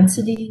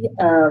propensity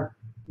of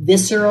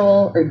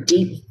visceral or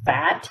deep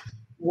fat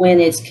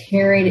when it's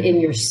carried in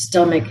your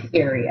stomach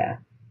area.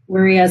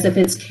 Whereas if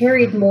it's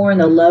carried more in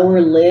the lower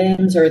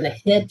limbs or the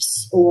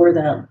hips or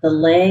the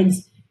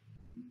legs,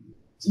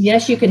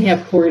 yes, you can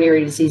have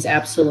coronary disease,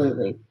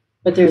 absolutely.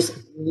 But there's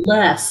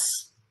less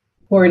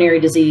coronary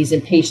disease in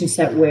patients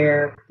that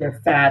wear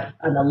their fat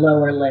on the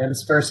lower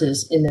limbs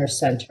versus in their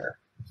center.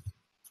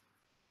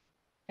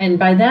 And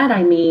by that,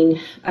 I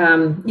mean,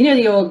 you know,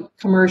 the old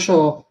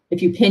commercial,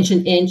 if you pinch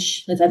an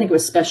inch, I think it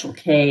was Special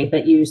K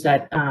that used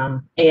that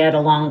ad a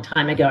long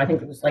time ago. I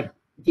think it was like,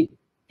 if you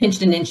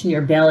pinched an inch in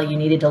your belly, you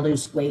needed to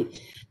lose weight.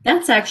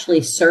 That's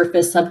actually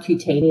surface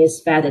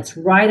subcutaneous fat. It's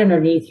right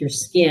underneath your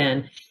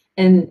skin.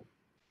 And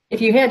if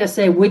you had to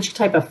say which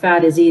type of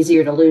fat is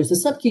easier to lose, the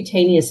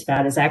subcutaneous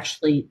fat is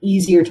actually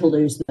easier to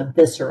lose than the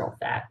visceral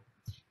fat.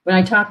 When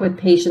I talk with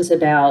patients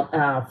about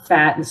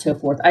fat and so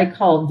forth, I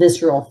call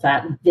visceral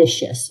fat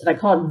vicious. And I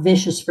call it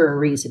vicious for a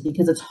reason,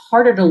 because it's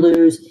harder to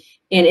lose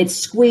and it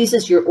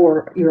squeezes your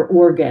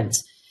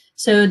organs.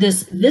 So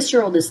this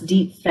visceral, this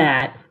deep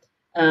fat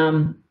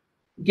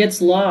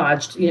gets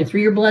lodged, you know,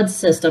 through your blood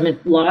system.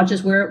 It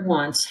lodges where it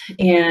wants.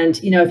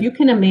 And, you know, if you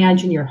can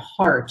imagine your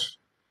heart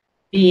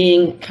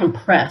being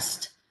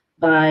compressed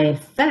by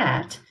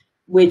fat,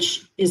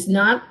 which is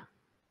not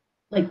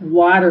like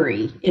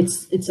watery,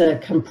 it's a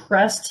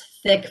compressed,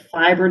 thick,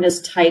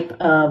 fibrinous type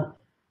of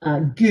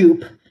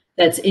goop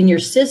that's in your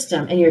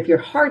system. And if your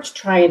heart's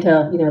trying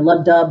to, you know,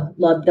 lub dub,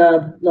 lub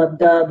dub, lub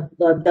dub,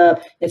 lub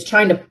dub, it's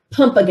trying to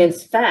pump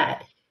against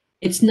fat,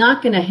 it's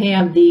not going to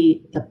have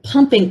the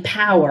pumping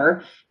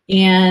power,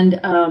 and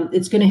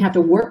it's going to have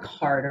to work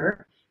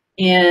harder.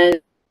 And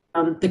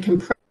the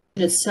compression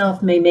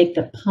itself may make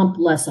the pump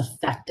less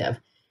effective.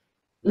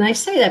 And I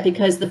say that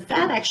because the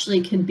fat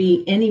actually can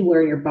be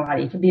anywhere in your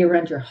body. It can be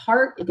around your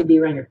heart, it can be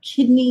around your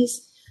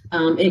kidneys,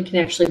 it can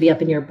actually be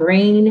up in your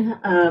brain,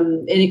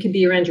 and it can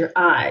be around your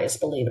eyes,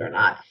 believe it or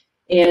not.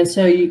 And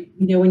so, you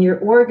know, when your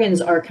organs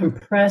are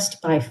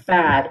compressed by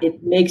fat,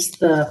 it makes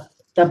the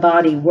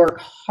body work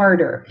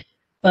harder.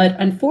 But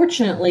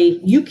unfortunately,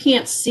 you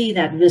can't see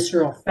that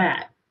visceral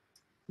fat.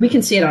 We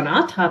can see it on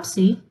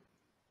autopsy.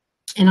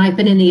 And I've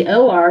been in the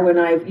OR when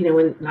I've, you know,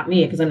 when, not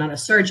me, because I'm not a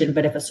surgeon,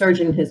 but if a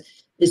surgeon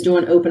is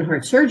doing open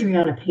heart surgery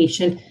on a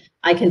patient,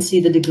 I can see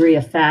the degree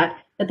of fat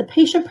that the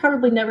patient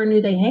probably never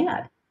knew they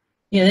had.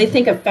 You know, they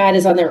think of fat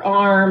is on their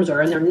arms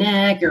or on their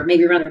neck or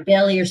maybe around their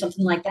belly or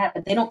something like that,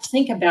 but they don't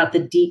think about the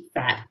deep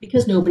fat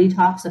because nobody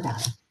talks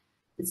about it.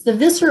 It's the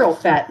visceral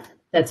fat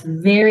that's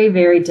very,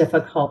 very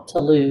difficult to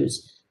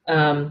lose.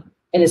 And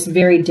it's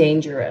very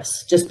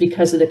dangerous just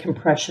because of the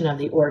compression of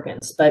the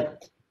organs.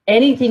 But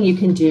anything you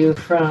can do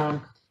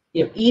from,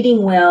 you know,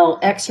 eating well,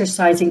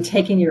 exercising,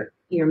 taking your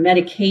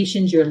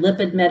medications, your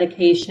lipid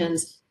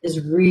medications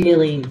is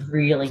really,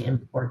 really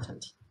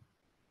important.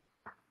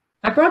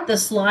 I brought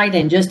this slide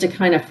in just to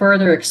kind of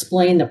further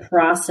explain the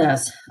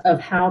process of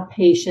how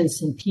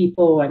patients and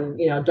people and,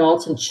 you know,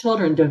 adults and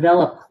children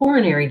develop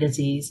coronary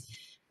disease.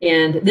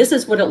 And this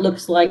is what it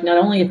looks like, not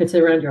only if it's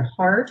around your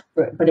heart,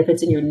 but if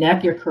it's in your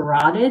neck, your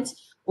carotids,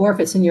 or if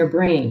it's in your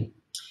brain.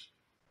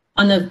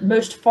 On the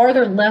most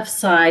farther left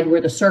side where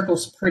the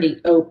circle's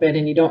pretty open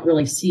and you don't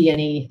really see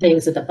any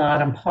things at the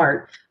bottom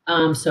part,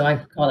 so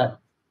I call that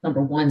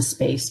number 1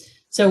 space.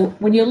 So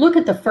when you look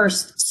at the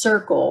first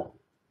circle,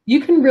 you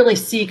can really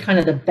see kind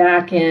of the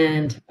back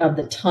end of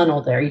the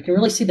tunnel there. You can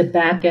really see the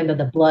back end of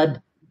the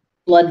blood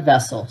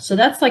vessel. So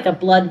that's like a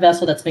blood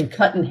vessel that's been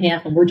cut in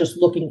half and we're just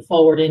looking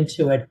forward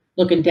into it,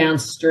 looking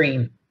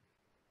downstream.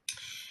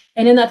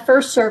 And in that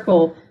first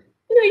circle,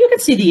 you know, you can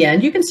see the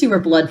end. You can see where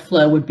blood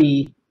flow would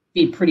be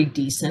pretty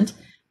decent.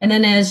 And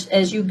then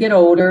as you get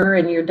older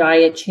and your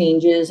diet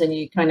changes and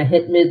you kind of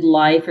hit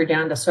midlife, you're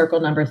down to circle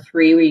number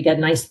 3 where you get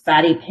a nice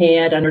fatty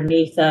pad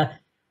underneath the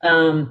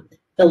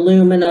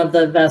lumen of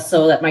the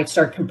vessel that might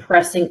start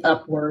compressing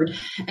upward.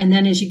 And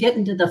then as you get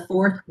into the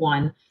fourth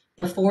one,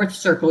 the fourth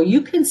circle,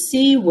 you can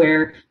see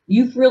where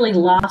you've really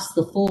lost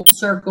the full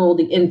circle,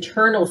 the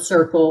internal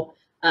circle,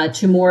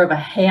 to more of a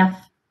half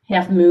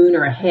moon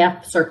or a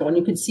half circle. And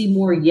you can see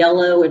more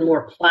yellow and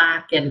more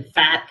plaque and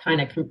fat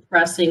kind of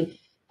compressing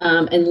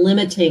and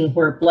limiting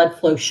where blood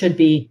flow should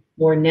be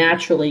more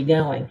naturally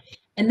going.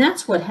 And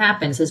that's what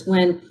happens is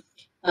when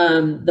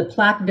the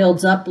plaque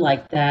builds up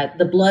like that,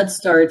 the blood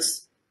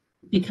starts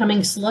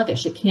becoming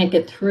sluggish. It can't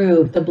get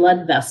through the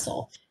blood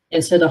vessel.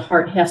 And so the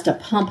heart has to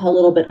pump a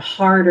little bit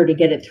harder to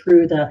get it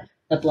through the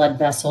blood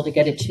vessel, to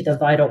get it to the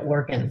vital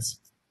organs.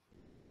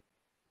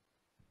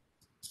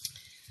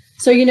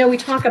 So, you know, we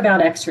talk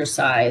about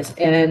exercise,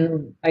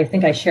 and I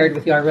think I shared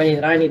with you already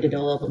that I need to do a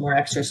little bit more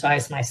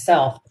exercise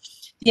myself.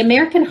 The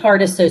American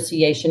Heart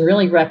Association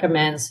really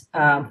recommends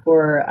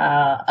for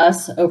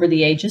us over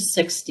the age of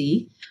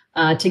 60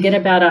 to get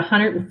about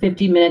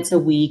 150 minutes a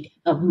week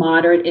of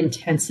moderate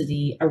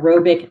intensity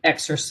aerobic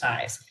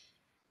exercise.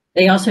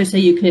 They also say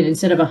you could,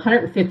 instead of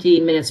 150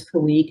 minutes per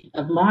week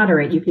of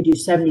moderate, you could do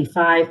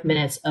 75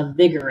 minutes of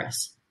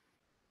vigorous.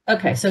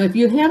 Okay, so if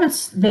you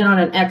haven't been on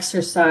an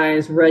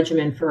exercise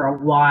regimen for a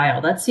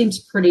while, that seems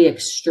pretty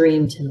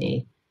extreme to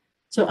me.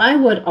 So I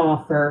would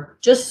offer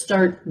just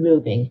start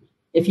moving.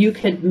 If you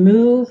could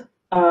move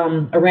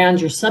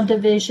around your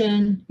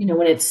subdivision, you know,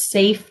 when it's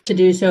safe to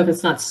do so, if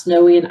it's not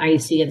snowy and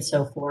icy and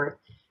so forth.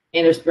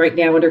 And there's right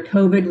now under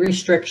COVID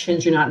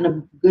restrictions, you're not in a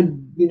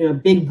good, you know,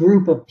 big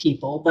group of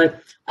people,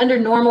 but under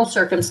normal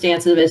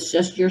circumstances, if it's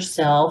just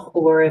yourself,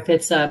 or if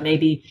it's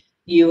maybe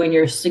you and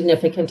your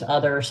significant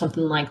other or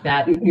something like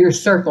that, your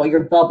circle,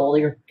 your bubble,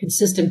 your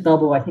consistent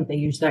bubble, I think they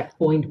use that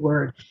coined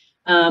word,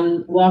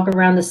 walk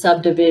around the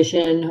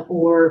subdivision,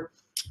 or,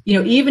 you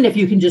know, even if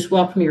you can just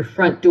walk from your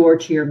front door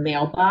to your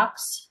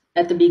mailbox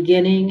at the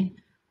beginning.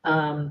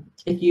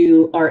 If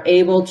you are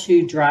able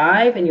to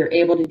drive and you're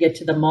able to get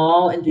to the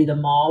mall and do the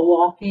mall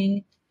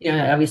walking, you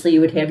know, obviously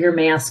you would have your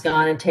mask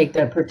on and take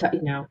the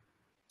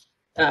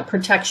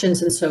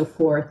protections and so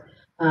forth.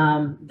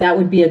 That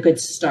would be a good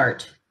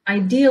start.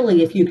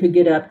 Ideally, if you could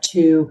get up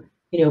to,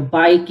 you know,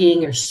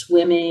 biking or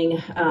swimming,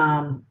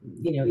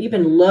 you know,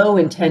 even low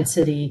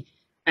intensity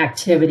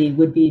activity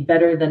would be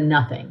better than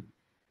nothing.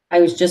 I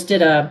was just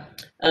did a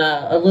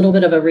little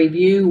bit of a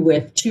review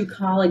with two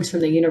colleagues from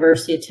the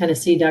University of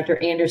Tennessee,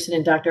 Dr. Anderson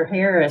and Dr.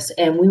 Harris,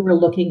 and we were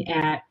looking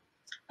at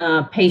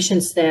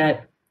patients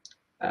that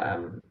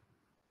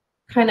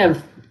kind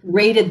of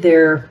rated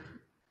their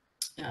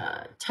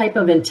type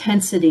of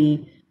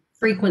intensity,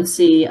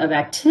 frequency of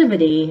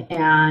activity,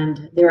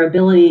 and their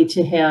ability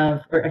to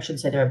have, or I shouldn't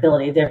say their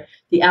ability,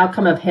 the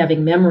outcome of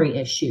having memory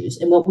issues.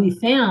 And what we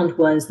found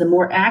was the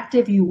more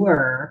active you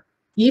were,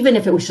 even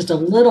if it was just a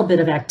little bit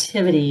of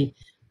activity,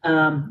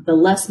 the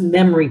less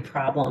memory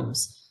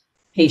problems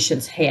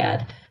patients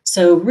had.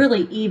 So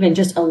really, even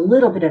just a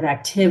little bit of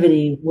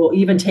activity will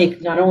even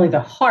take not only the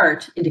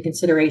heart into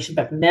consideration,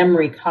 but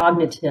memory,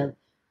 cognitive,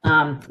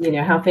 you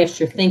know, how fast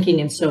you're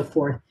thinking and so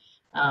forth,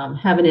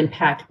 have an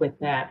impact with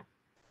that.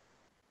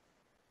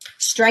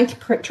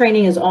 Strength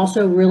training is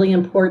also really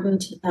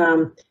important.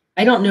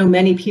 I don't know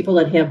many people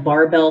that have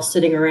barbells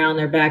sitting around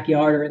their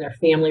backyard or in their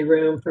family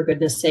room, for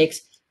goodness sakes.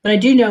 But I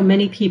do know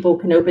many people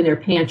can open their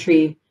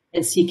pantry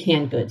and see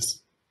canned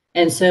goods.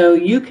 And so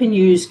you can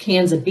use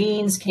cans of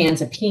beans,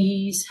 cans of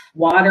peas,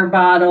 water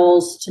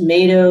bottles,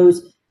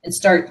 tomatoes, and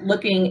start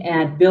looking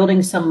at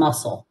building some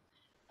muscle.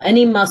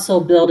 Any muscle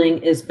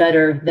building is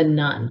better than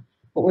none.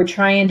 What we're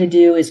trying to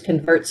do is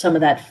convert some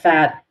of that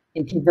fat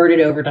and convert it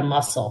over to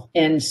muscle.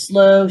 And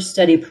slow,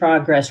 steady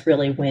progress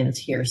really wins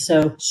here.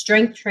 So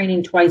strength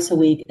training twice a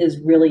week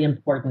is really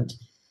important.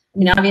 I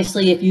mean,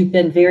 obviously, if you've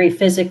been very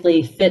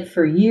physically fit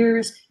for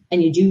years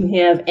and you do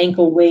have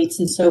ankle weights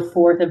and so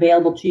forth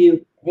available to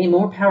you, hey,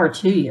 more power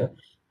to you.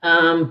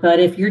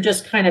 But if you're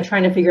just kind of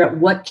trying to figure out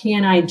what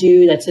can I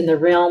do that's in the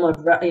realm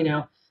of, you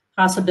know,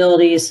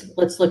 possibilities,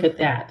 let's look at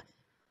that.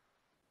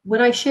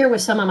 What I share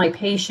with some of my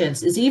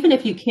patients is even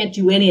if you can't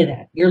do any of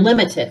that, you're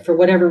limited for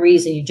whatever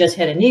reason, you just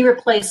had a knee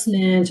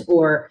replacement,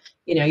 or,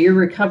 you know, you're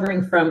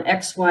recovering from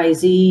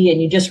XYZ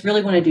and you just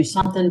really want to do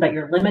something, but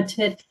you're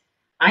limited.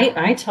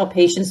 I tell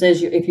patients,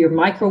 if you're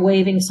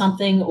microwaving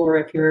something, or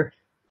if you're,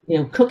 you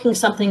know, cooking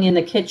something in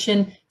the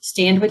kitchen,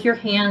 stand with your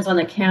hands on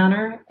the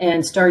counter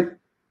and start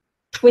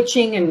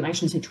twitching, and I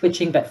shouldn't say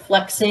twitching, but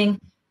flexing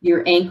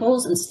your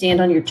ankles, and stand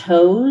on your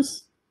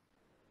toes,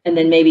 and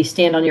then maybe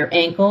stand on your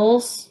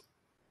ankles,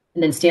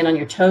 and then stand on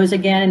your toes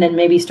again, and then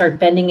maybe start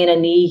bending in a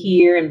knee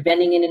here and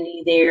bending in a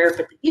knee there.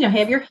 But, you know,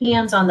 have your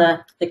hands on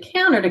the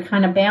counter to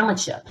kind of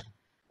balance you.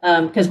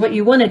 Because what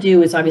you want to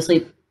do is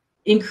obviously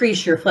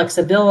increase your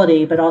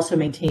flexibility, but also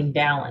maintain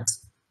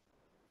balance.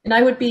 And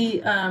I would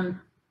be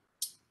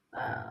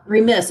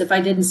remiss if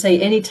I didn't say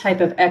any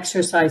type of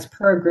exercise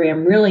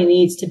program really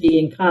needs to be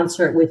in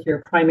concert with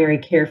your primary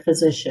care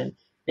physician,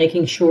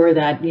 making sure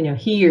that, you know,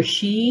 he or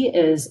she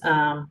is,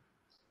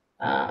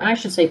 I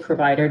should say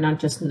provider, not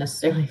just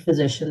necessarily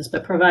physicians,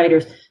 but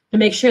providers, to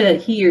make sure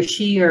that he or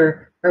she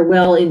are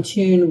well in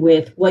tune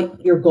with what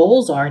your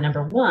goals are,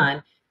 number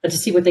one, but to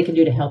see what they can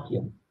do to help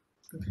you.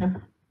 Okay.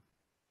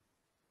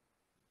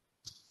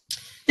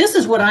 This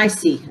is what I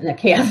see in the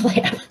cath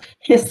lab,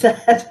 is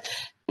that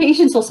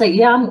patients will say,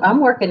 yeah,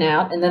 I'm working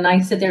out. And then I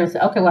sit there and say,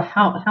 okay, well,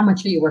 how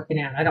much are you working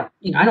out? I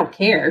don't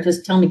care.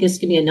 Just tell me, just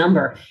give me a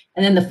number.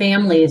 And then the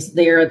family is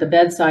there at the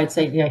bedside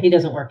saying, yeah, he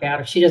doesn't work out,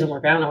 or she doesn't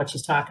work out. I don't know what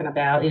she's talking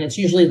about. And it's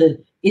usually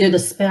either the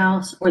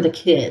spouse or the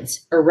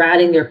kids are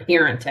ratting their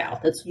parent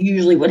out. That's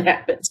usually what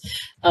happens.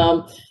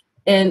 I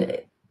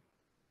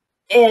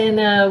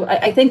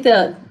think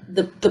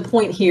the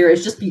point here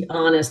is just be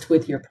honest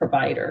with your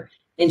provider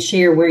and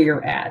share where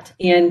you're at.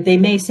 And they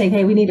may say,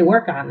 hey, we need to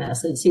work on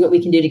this and see what we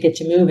can do to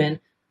get you moving.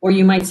 Or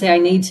you might say, I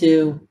need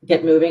to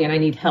get moving and I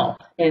need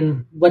help.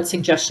 And what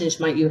suggestions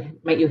might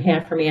you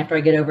have for me after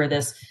I get over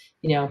this,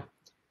 you know,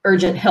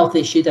 urgent health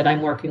issue that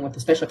I'm working with,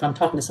 especially if I'm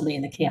talking to somebody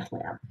in the cath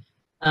lab.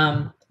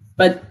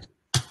 But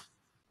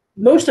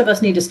most of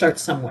us need to start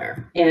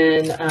somewhere,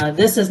 and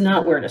this is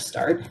not where to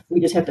start.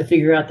 We just have to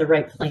figure out the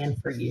right plan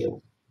for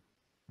you.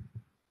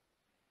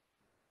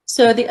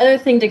 So the other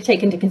thing to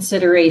take into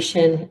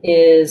consideration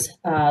is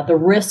the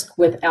risk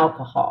with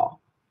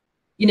alcohol.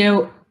 You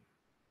know,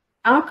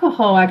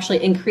 alcohol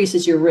actually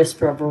increases your risk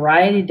for a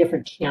variety of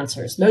different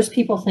cancers. Most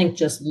people think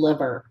just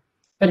liver,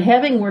 but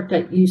having worked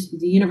at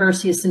the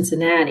University of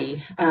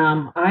Cincinnati,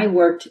 I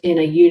worked in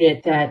a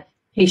unit that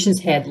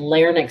patients had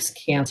larynx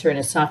cancer and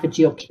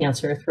esophageal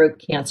cancer, throat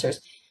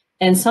cancers.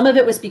 And some of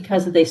it was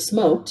because they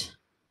smoked,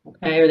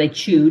 okay, or they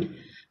chewed,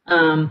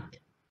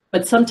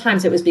 but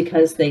sometimes it was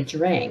because they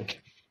drank.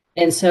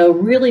 And so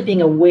really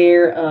being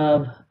aware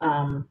of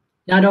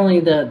not only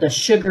the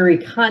sugary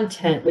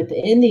content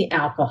within the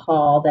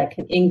alcohol that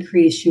can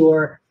increase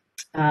your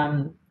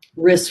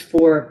risk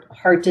for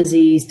heart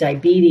disease,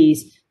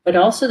 diabetes, but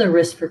also the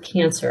risk for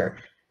cancer.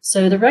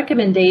 So the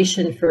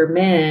recommendation for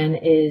men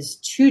is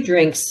 2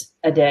 drinks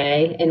a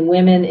day, and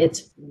women,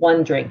 it's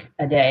 1 drink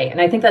a day.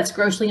 And I think that's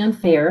grossly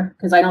unfair,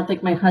 because I don't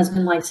think my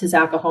husband likes his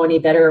alcohol any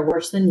better or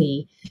worse than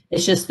me.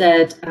 It's just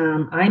that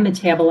I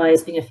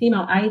metabolize, being a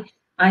female, I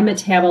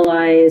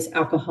metabolize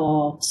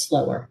alcohol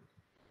slower.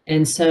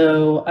 And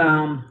so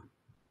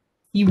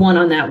you won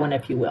on that one,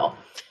 if you will.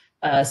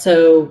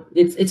 So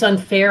it's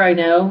unfair, I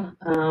know.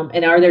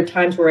 And are there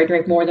times where I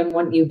drink more than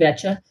 1? You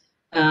betcha.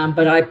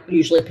 But I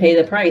usually pay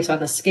the price on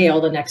the scale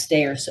the next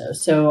day or so.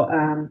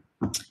 So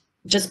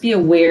just be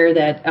aware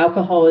that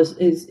alcohol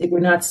is we're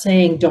not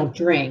saying don't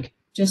drink.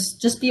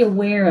 Just be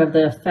aware of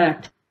the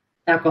effect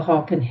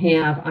alcohol can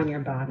have on your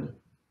body.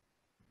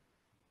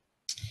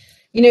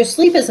 You know,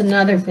 sleep is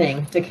another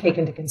thing to take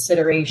into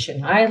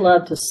consideration. I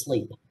love to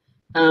sleep.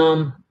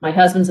 My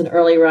husband's an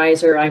early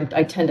riser.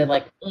 I tend to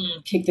like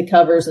kick the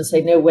covers and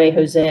say, no way,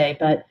 Jose.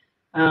 But,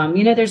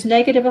 you know, there's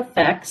negative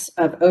effects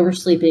of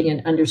oversleeping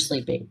and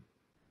undersleeping.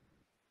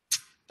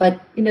 But,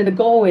 you know, the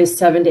goal is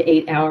 7 to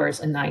 8 hours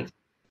a night.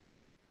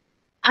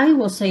 I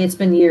will say it's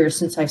been years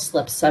since I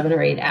slept 7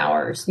 or 8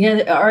 hours. You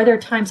know, are there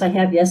times I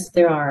have? Yes,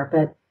 there are.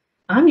 But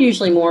I'm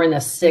usually more in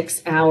the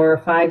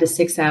 5 to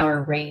 6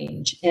 hour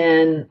range.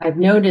 And I've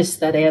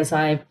noticed that as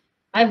I've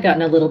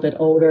gotten a little bit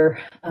older,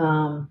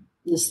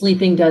 the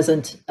sleeping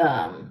doesn't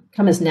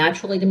come as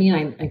naturally to me.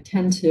 I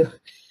tend to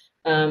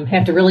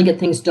have to really get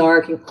things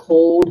dark and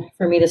cold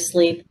for me to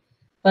sleep.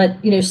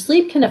 But, you know,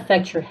 sleep can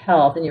affect your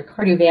health and your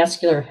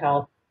cardiovascular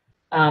health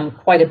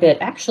quite a bit.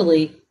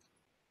 Actually,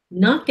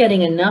 not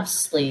getting enough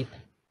sleep,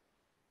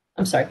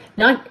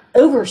 not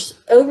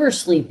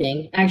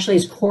oversleeping actually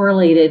is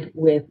correlated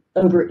with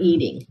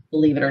overeating,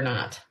 believe it or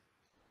not.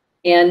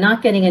 And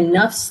not getting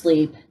enough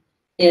sleep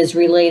is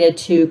related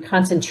to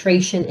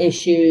concentration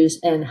issues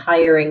and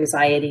higher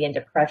anxiety and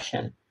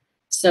depression.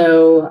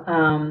 So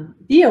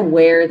be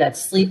aware that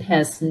sleep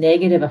has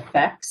negative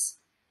effects.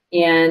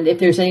 And if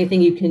there's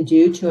anything you can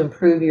do to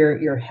improve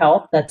your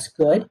health, that's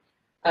good.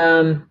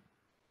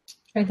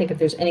 Trying to think if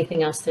there's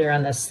anything else there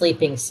on the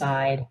sleeping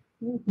side.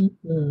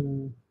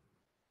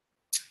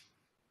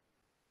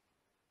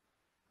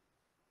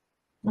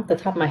 Off the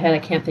top of my head, I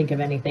can't think of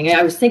anything.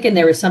 I was thinking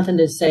there was something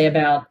to say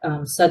about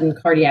sudden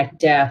cardiac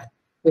death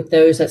with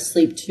those that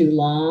sleep too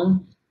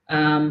long.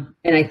 And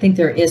I think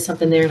there is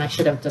something there, and I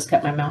should have just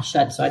kept my mouth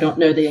shut. So I don't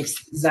know the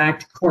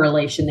exact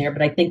correlation there,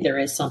 but I think there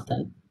is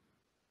something.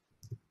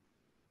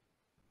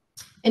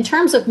 In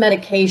terms of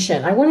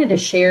medication, I wanted to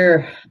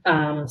share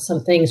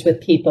some things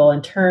with people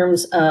in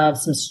terms of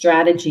some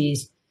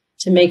strategies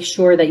to make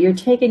sure that you're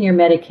taking your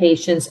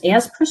medications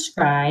as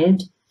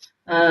prescribed,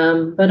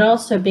 but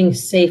also being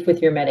safe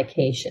with your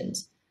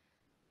medications.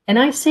 And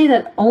I say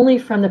that only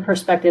from the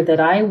perspective that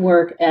I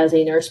work as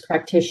a nurse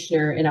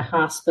practitioner in a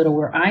hospital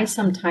where I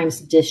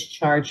sometimes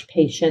discharge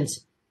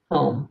patients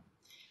home.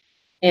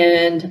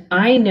 And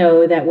I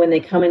know that when they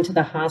come into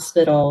the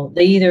hospital,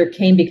 they either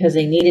came because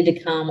they needed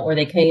to come or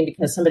they came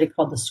because somebody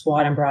called the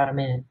squad and brought them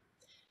in.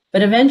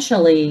 But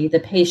eventually the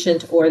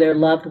patient or their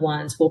loved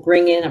ones will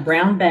bring in a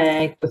brown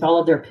bag with all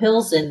of their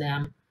pills in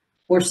them,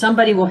 or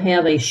somebody will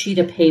have a sheet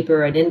of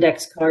paper, an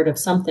index card of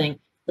something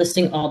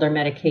listing all their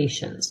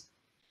medications.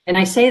 And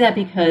I say that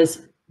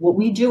because what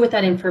we do with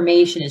that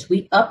information is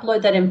we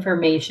upload that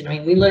information. I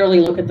mean, we literally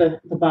look at the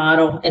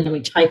bottle and then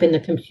we type in the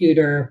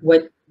computer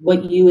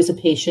what you as a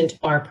patient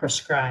are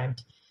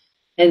prescribed.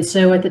 And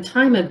so at the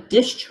time of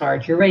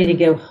discharge, you're ready to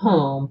go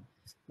home,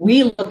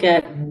 we look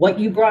at what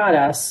you brought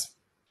us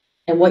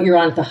and what you're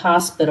on at the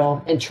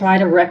hospital and try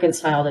to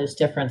reconcile those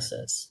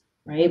differences,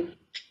 right?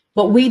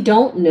 What we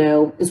don't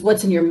know is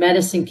what's in your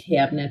medicine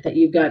cabinet that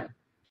you've got,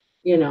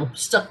 you know,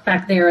 stuck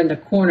back there in the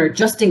corner,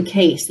 just in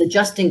case, the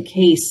just in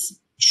case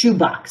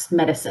shoebox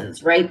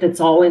medicines, right? That's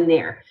all in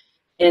there.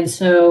 And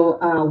so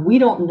we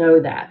don't know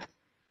that.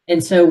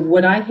 And so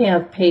what I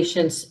have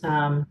patients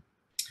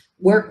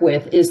work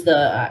with is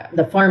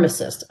the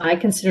pharmacist. I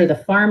consider the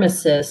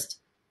pharmacist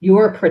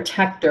your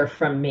protector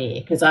from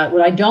me, because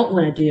what I don't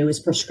want to do is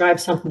prescribe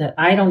something that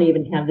I don't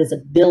even have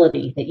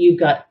visibility that you've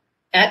got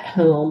at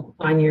home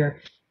on your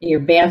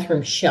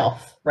bathroom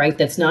shelf, right?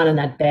 That's not in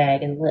that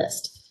bag and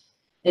list.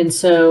 And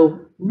so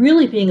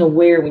really being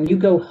aware when you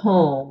go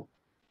home,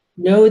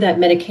 know that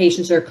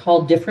medications are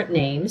called different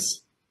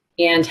names,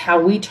 and how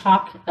we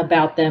talk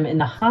about them in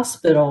the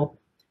hospital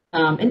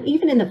and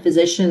even in the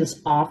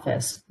physician's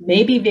office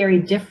may be very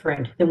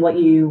different than what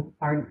you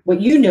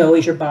know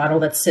is your bottle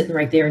that's sitting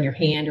right there in your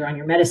hand or on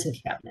your medicine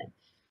cabinet.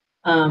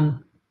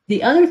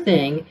 The other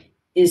thing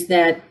is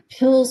that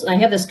pills, and I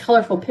have this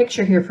colorful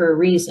picture here for a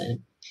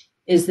reason,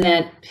 is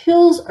that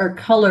pills are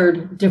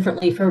colored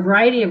differently for a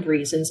variety of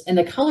reasons, and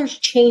the colors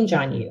change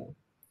on you.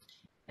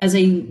 As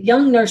a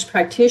young nurse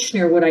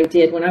practitioner, what I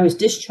did when I was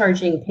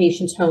discharging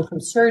patients home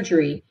from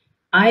surgery,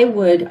 I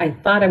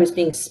thought I was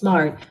being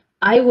smart,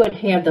 I would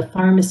have the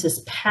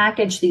pharmacist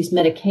package these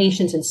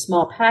medications in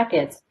small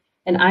packets,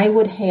 and I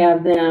would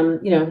have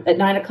them, at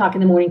 9 o'clock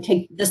in the morning,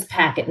 take this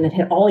packet, and it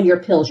had all your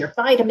pills, your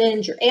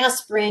vitamins, your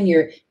aspirin,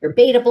 your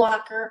beta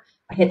blocker.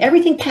 I had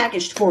everything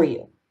packaged for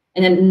you.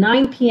 And then at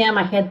 9 p.m.,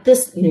 I had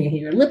this, you had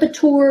your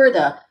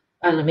Lipitor,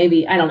 I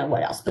don't know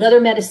what else, but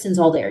other medicines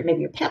all there, maybe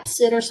your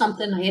Pepcid or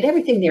something. I had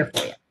everything there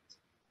for you.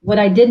 What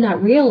I did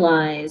not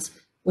realize,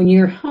 when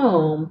you're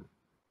home,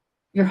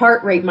 your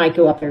heart rate might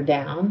go up or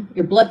down,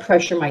 your blood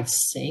pressure might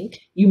sink,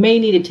 you may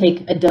need to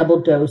take a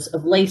double dose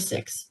of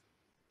Lasix.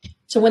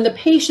 So when the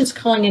patient's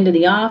calling into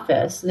the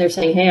office and they're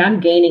saying, hey, I'm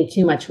gaining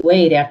too much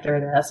weight after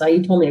this,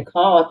 you told me to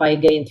call if I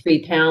gain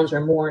 3 pounds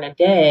or more in a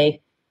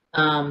day,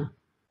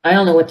 I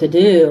don't know what to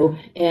do.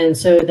 And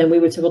so then we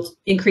would say, well,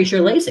 increase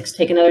your Lasix,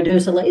 take another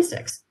dose of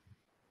Lasix.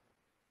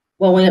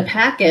 Well, in a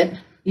packet,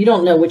 you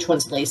don't know which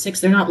one's Lasix.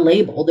 They're not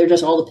labeled. They're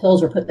just all the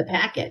pills are put in the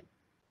packet.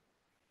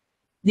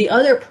 The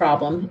other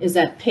problem is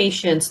that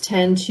patients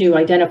tend to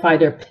identify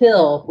their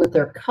pill with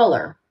their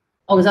color.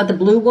 Oh, is that the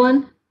blue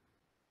one?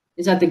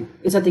 Is that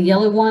the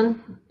yellow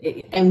one?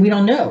 And we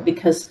don't know,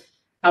 because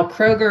how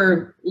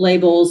Kroger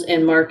labels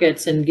and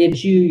markets and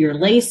gives you your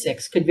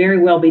Lasix could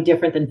very well be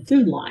different than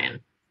Food Lion,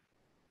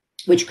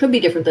 which could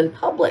be different than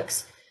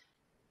Publix.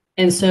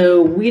 And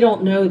so we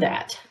don't know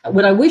that.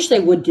 What I wish they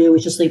would do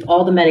is just leave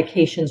all the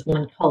medications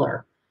one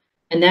color.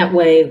 And that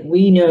way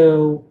we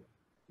know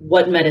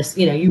what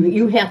medicine,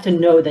 you have to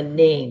know the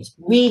names.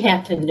 We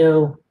have to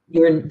know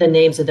the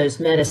names of those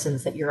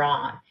medicines that you're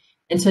on.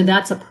 And so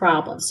that's a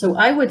problem. So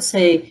I would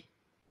say,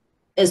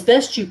 as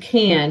best you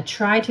can,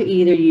 try to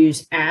either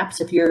use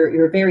apps if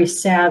you're very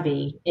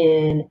savvy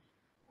in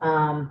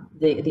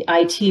the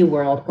IT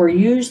world, or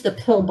use the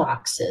pill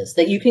boxes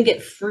that you can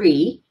get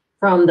free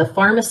from the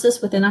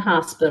pharmacist within a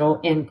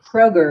hospital, and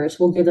Kroger's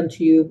will give them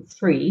to you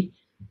free,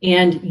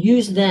 and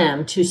use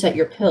them to set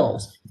your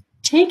pills.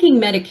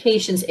 Taking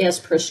medications as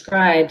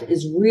prescribed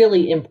is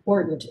really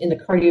important in the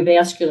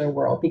cardiovascular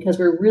world, because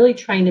we're really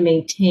trying to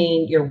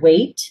maintain your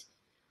weight,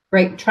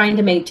 right? Trying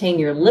to maintain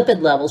your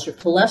lipid levels, your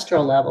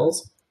cholesterol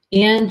levels,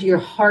 and your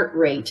heart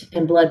rate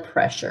and blood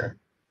pressure.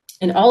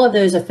 And all of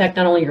those affect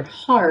not only your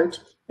heart,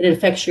 but it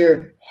affects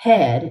your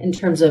head in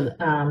terms of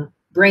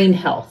brain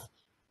health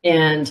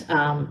and,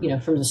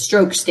 from the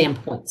stroke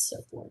standpoint and so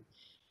forth.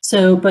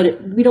 So,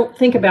 but we don't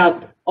think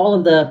about all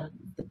of the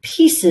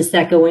pieces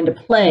that go into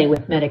play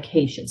with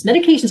medications.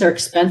 Medications are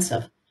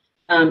expensive.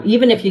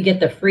 Even if you get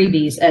the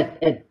freebies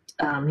at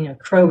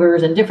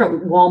Kroger's and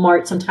different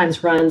Walmart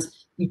sometimes runs,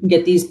 you can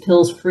get these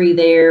pills free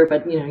there,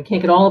 but you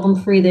can't get all of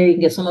them free there. You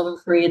can get some of them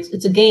free.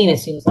 It's a gain, it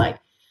seems like.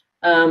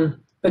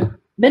 But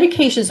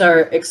medications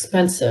are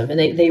expensive, and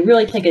they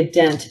really take a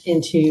dent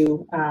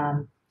into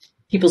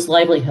people's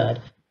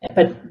livelihood.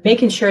 But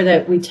making sure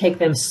that we take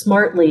them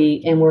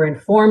smartly and we're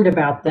informed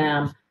about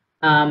them.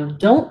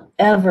 Don't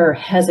ever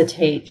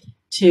hesitate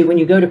to, when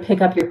you go to pick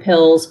up your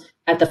pills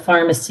at the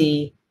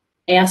pharmacy,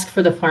 ask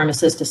for the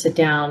pharmacist to sit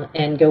down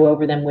and go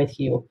over them with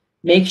you.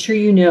 Make sure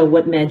you know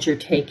what meds you're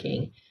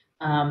taking.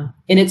 And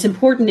it's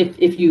important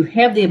if you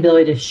have the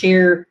ability to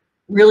share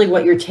really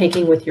what you're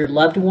taking with your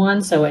loved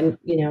one. So,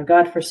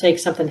 God forsake,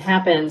 something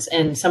happens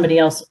and somebody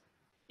else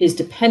is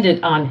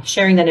dependent on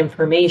sharing that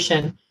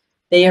information,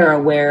 they are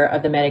aware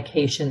of the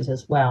medications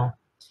as well.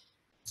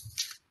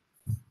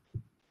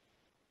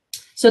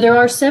 So there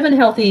are 7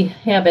 healthy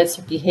habits,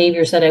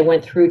 behaviors that I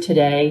went through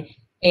today,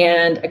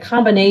 and a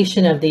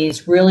combination of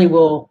these really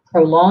will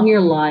prolong your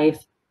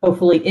life,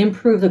 hopefully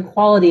improve the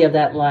quality of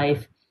that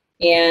life,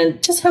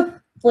 and just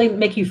hopefully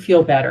make you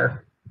feel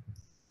better.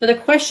 So the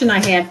question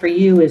I have for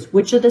you is,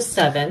 which of the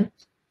 7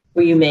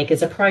 will you make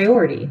as a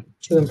priority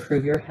to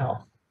improve your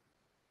health?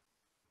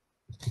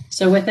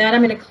 So with that,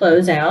 I'm going to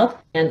close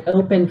out and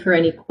open for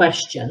any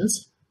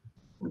questions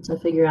once I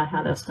figure out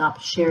how to stop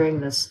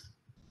sharing this.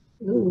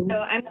 Ooh. So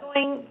I'm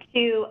going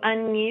to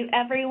unmute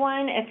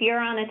everyone. If you're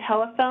on a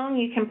telephone,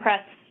 you can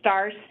press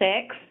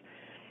 *6,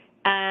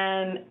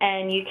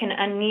 and you can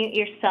unmute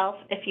yourself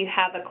if you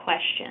have a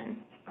question.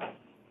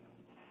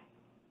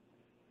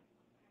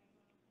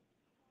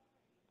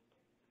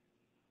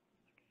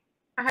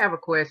 I have a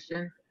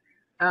question.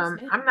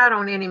 I'm not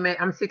on any,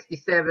 I'm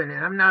 67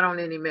 and I'm not on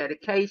any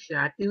medication.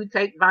 I do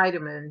take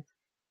vitamins,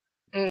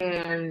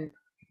 and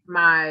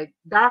my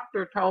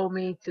doctor told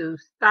me to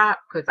stop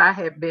because I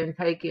have been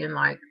taking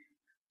like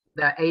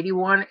the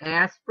 81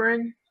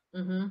 aspirin.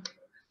 Mm-hmm.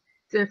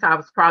 since I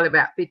was probably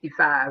about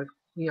 55,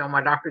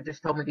 my doctor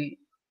just told me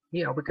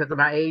to, because of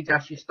my age, I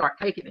should start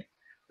taking it.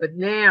 But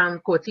now,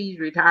 of course, he's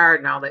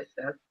retired and all that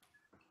stuff.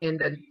 And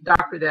the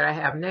doctor that I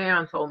have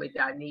now told me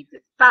that I need to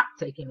stop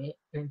taking it.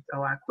 And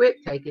so I quit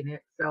taking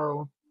it.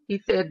 So he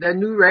said the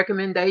new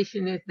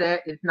recommendation is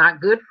that it's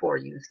not good for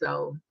you.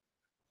 So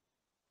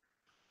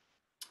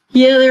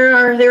yeah,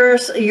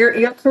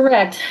 you're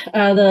correct.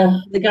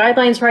 The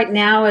guidelines right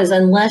now is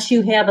unless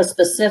you have a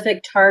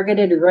specific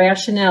targeted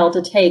rationale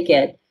to take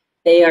it,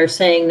 they are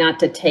saying not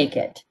to take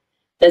it.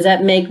 Does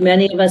that make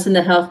many of us in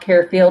the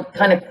healthcare field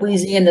kind of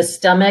queasy in the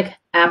stomach?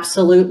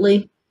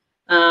 Absolutely.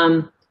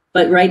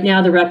 But right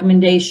now the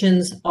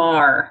recommendations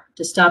are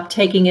to stop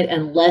taking it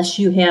unless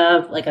you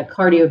have like a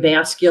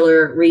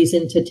cardiovascular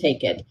reason to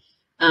take it.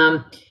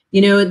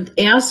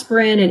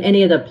 Aspirin and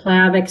any of the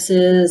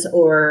Plavixes,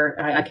 or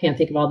I can't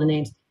think of all the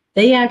names,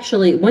 they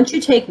actually, once you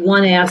take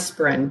one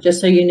aspirin, just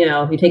so you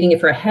know, if you're taking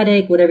it for a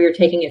headache, whatever you're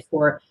taking it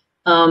for,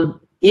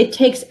 it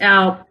takes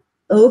out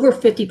over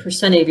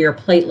 50% of your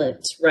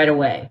platelets right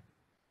away.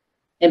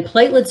 And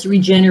platelets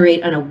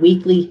regenerate on a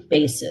weekly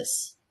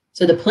basis.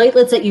 So the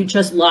platelets that you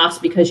just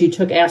lost because you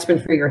took aspirin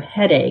for your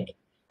headache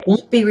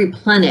won't be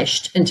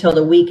replenished until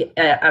the week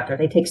after.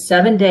 They take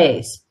 7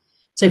 days.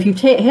 So if you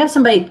have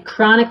somebody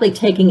chronically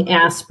taking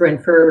aspirin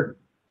for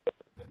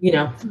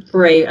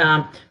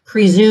a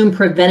presumed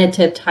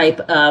preventative type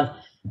of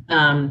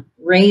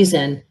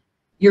reason,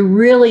 you're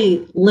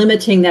really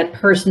limiting that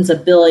person's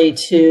ability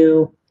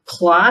to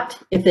clot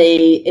if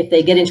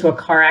they get into a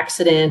car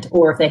accident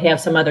or if they have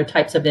some other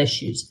types of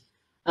issues.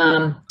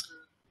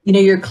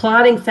 Your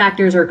clotting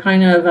factors are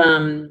kind of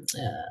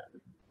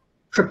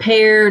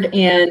prepared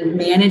and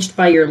managed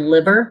by your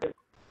liver.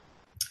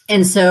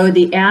 And so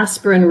the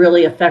aspirin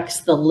really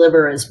affects the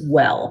liver as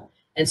well.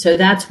 And so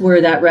that's where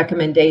that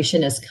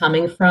recommendation is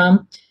coming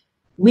from.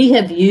 We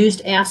have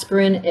used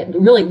aspirin,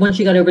 really once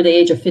you got over the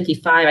age of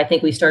 55, I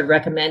think we started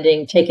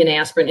recommending taking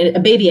aspirin, a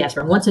baby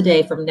aspirin, once a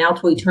day from now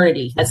to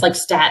eternity. That's like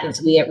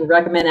statins. We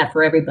recommend that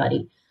for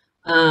everybody.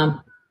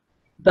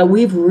 But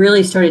we've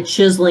really started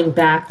chiseling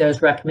back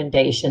those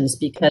recommendations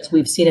because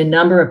we've seen a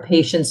number of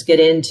patients get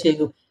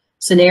into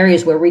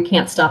scenarios where we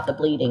can't stop the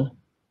bleeding.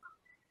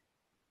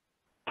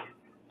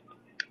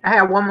 I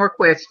have one more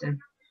question.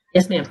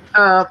 Yes, ma'am.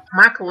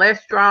 My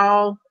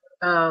cholesterol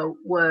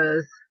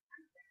was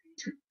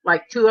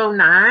like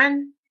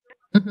 209.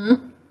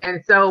 Mm-hmm.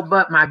 And so,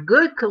 but my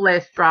good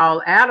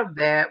cholesterol out of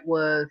that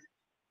was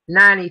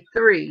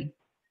 93.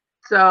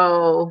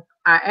 So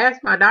I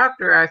asked my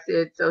doctor, I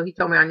said, so he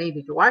told me I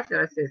needed to watch it.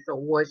 I said, so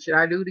what should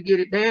I do to get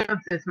it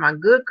down? Since my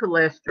good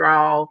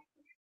cholesterol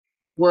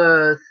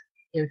was,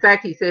 in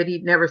fact, he said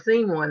he'd never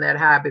seen one that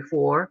high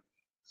before.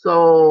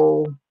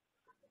 So,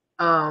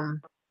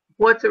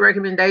 what's the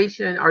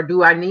recommendation, or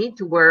do I need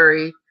to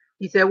worry?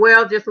 He said,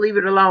 well, just leave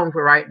it alone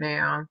for right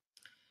now.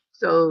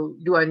 So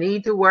do I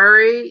need to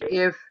worry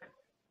if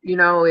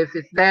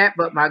it's that,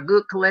 but my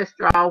good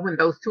cholesterol, when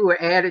those two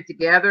are added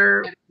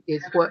together,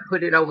 is what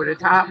put it over the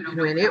top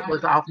when it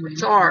was off the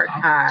chart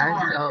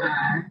high.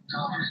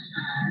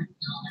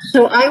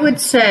 So I would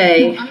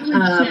say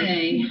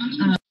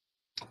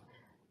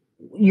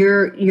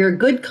your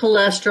good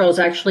cholesterol is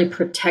actually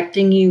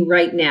protecting you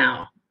right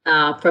now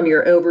from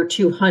your over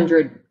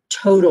 200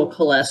 total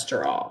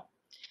cholesterol.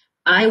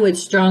 I would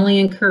strongly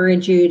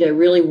encourage you to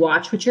really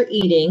watch what you're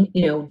eating,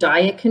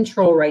 diet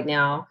control right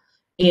now,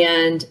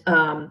 and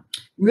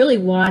really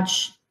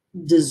watch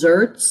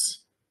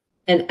desserts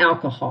and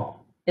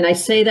alcohol. And I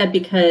say that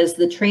because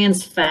the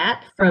trans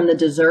fat from the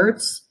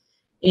desserts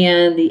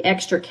and the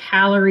extra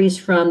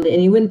calories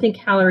and you wouldn't think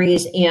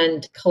calories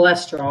and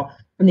cholesterol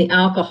from the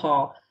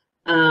alcohol,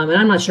 and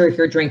I'm not sure if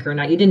you're a drinker or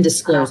not, you didn't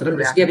disclose it, I'm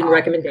just giving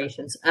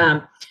recommendations.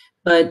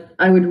 But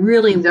I would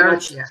really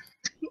watch,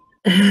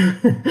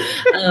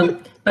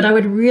 but I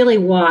would really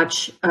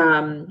watch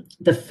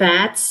the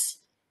fats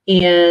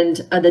and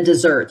the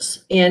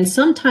desserts. And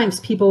sometimes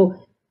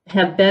people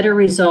have better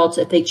results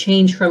if they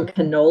change from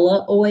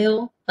canola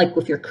oil, like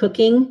if you're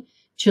cooking,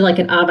 to like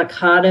an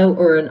avocado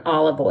or an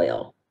olive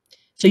oil.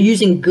 So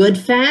using good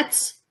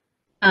fats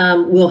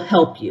will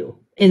help you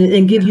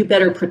and give you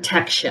better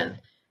protection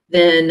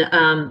than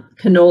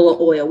canola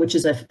oil, which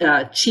is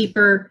a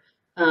cheaper,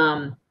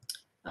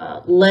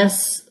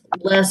 less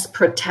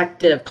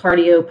protective,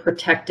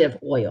 cardioprotective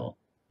oil.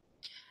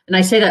 And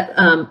I say that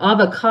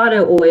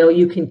avocado oil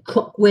you can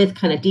cook with,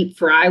 kind of deep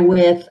fry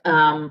with,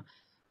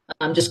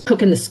 just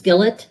cook in the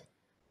skillet.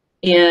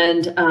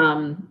 And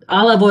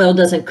olive oil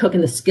doesn't cook in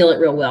the skillet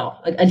real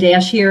well. A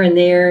dash here and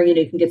there,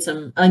 you can get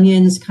some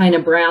onions kind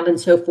of browned and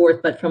so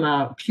forth. But from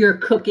a pure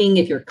cooking,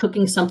 if you're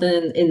cooking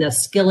something in the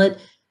skillet,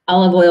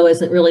 olive oil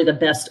isn't really the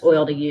best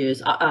oil to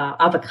use.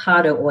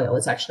 Avocado oil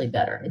is actually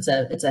better.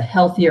 It's a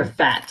healthier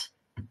fat.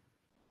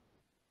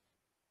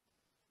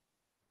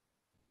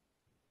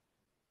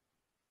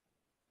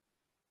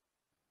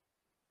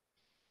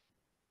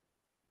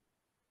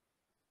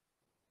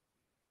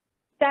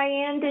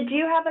 Diane, did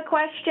you have a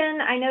question?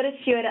 I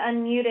noticed you had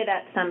unmuted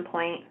at some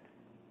point.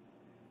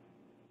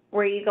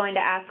 Were you going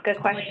to ask a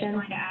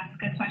question?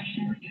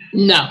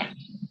 No.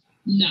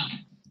 No.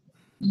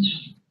 No.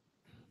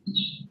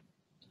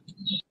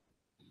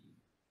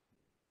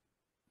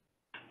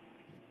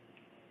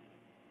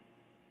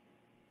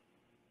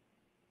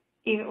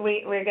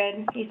 We're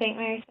good, you think,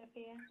 Mary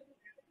Sophia?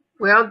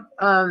 Well,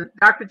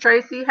 Dr.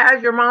 Tracy,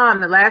 how's your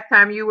mom? The last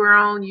time you were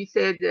on, you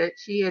said that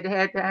she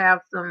had to have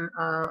some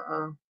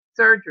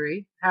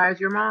surgery. How's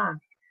your mom?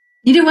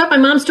 You know what? My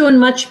mom's doing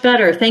much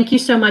better. Thank you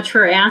so much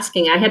for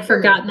asking. I had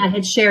forgotten I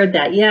had shared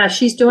that. Yeah,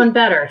 she's doing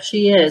better.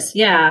 She is.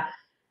 Yeah.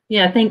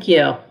 Yeah, thank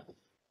you.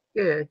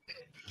 Good.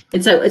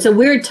 It's a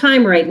weird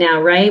time right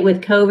now, right?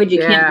 With COVID, you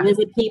can't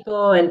visit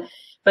people,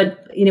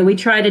 but you know, we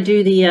try to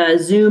do the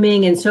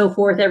Zooming and so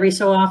forth every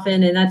so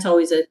often, and that's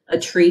always a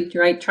treat,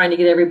 right? Trying to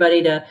get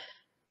everybody to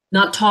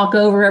not talk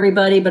over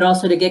everybody, but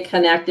also to get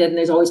connected, and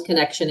there's always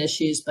connection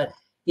issues. But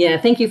yeah,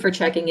 thank you for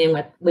checking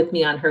in with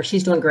me on her.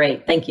 She's doing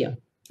great. Thank you.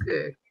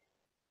 Good.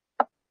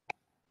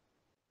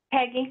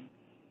 Peggy?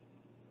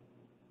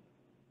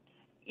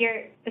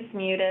 It's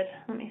muted.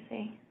 Let me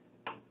see.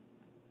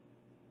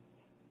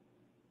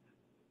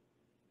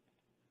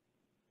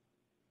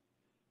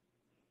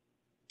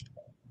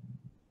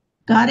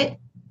 Got it?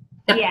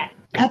 Yeah.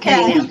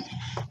 Okay.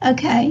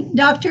 Okay.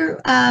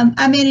 Doctor,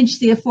 I manage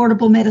the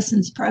Affordable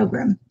Medicines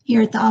Program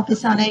here at the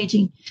Office on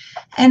Aging.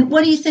 And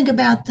what do you think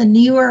about the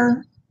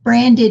newer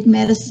branded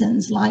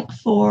medicines, like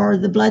for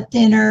the blood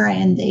thinner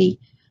and the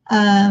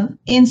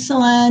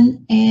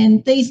insulin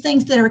and these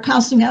things that are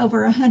costing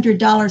over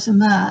 $100 a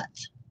month?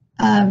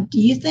 Do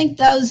you think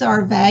those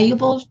are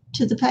valuable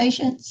to the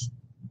patients?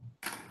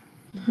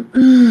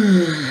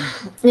 You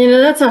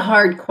know, that's a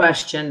hard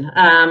question.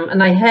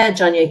 And I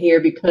hedge on you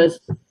here because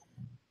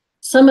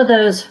some of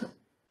those,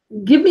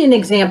 give me an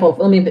example.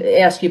 Let me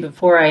ask you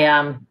before I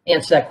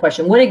answer that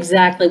question. What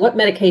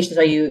medications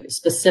are you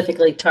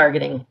specifically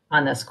targeting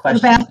on this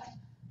question? What about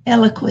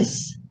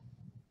Eliquis?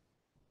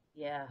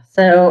 Yeah,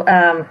 so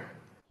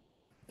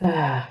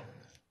I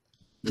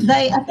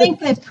think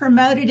they've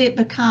promoted it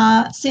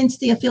because since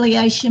the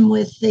affiliation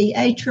with the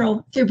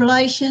atrial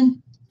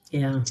fibrillation.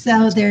 Yeah.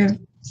 So they're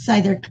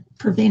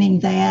preventing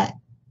that.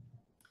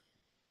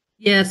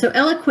 Yeah, so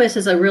Eliquis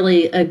is a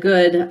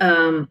good,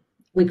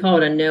 we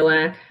call it a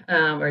NOAC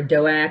or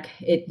DOAC.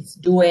 It's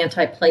dual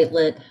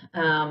antiplatelet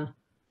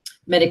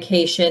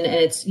medication, and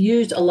it's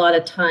used a lot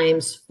of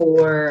times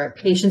for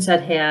patients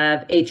that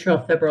have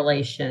atrial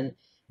fibrillation.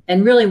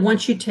 And really,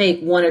 once you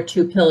take 1 or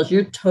 2 pills,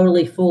 you're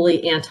totally,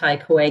 fully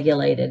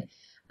anticoagulated.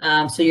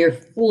 So you're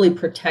fully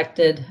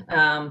protected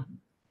from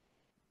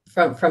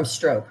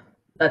stroke.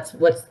 That's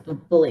what's the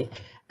belief.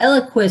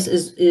 Eliquis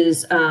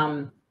is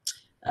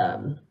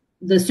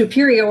the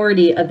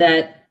superiority of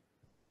that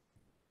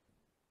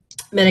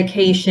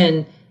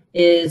medication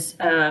was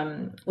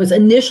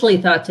initially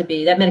thought to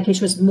be, that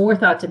medication was more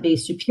thought to be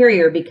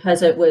superior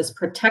because it was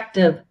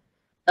protective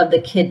of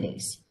the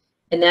kidneys.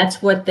 And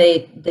that's what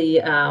the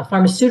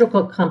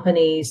pharmaceutical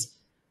companies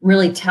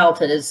really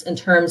touted as in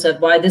terms of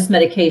why this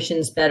medication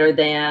is better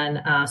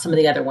than some of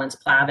the other ones,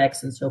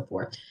 Plavix and so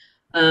forth.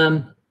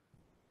 I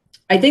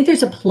think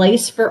there's a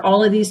place for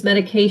all of these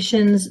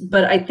medications,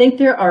 but I think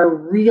there are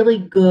really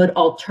good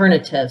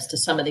alternatives to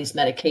some of these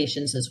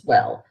medications as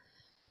well.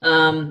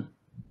 I'm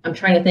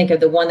trying to think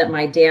of the one that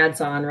my dad's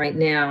on right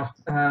now,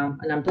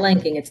 and I'm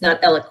blanking. It's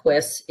not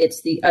Eliquis,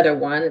 it's the other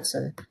one. It's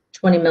a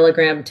 20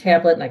 milligram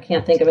tablet, and I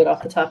can't think of it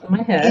off the top of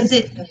my head. Is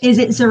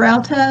it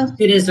Xarelto?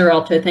 It is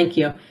Xarelto, thank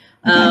you.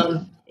 Okay.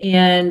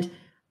 And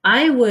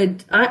I'm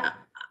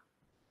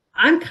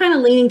kind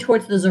of leaning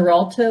towards the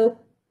Xarelto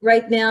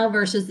right now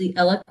versus the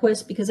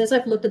Eliquis, because as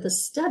I've looked at the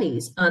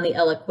studies on the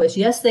Eliquis,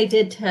 yes, they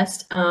did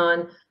test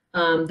on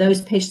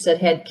those patients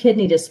that had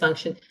kidney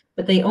dysfunction,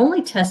 but they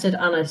only tested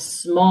on a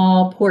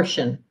small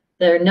portion.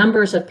 Their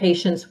numbers of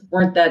patients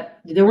weren't that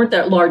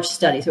large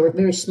studies. They were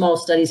very small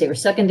studies. They were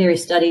secondary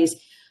studies.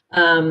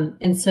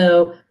 And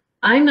so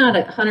I'm not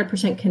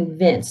 100%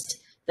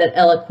 convinced that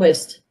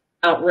Eliquis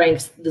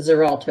outranks the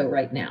Xarelto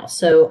right now.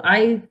 So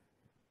I'm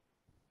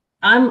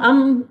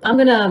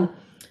going to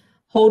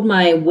hold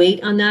my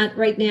weight on that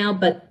right now,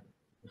 but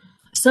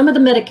some of the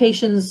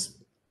medications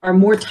are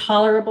more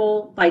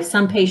tolerable by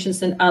some patients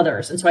than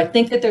others. And so I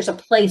think that there's a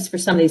place for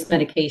some of these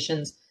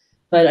medications,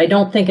 but I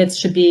don't think it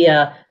should be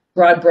a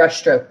broad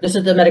brushstroke. This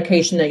is the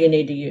medication that you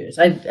need to use.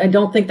 I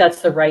don't think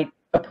that's the right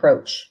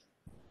approach.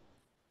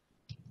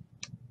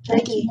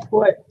 Thank you.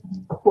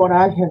 What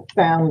I have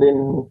found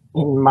in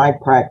my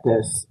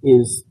practice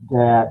is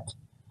that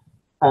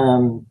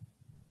for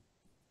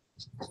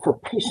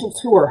patients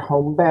who are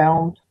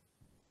homebound,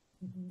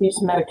 these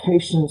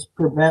medications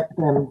prevent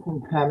them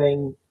from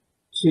having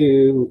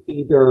to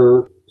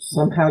either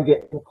somehow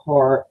get in the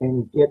car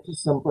and get to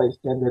someplace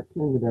to have their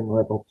cumulative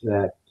level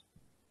checked,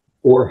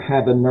 or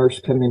have a nurse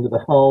come into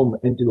the home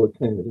and do a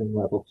cumulative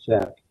level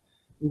check,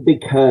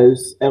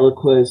 because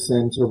Eliquis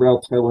and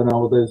Xarelto and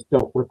all of those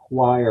don't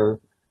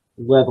require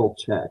level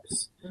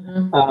checks.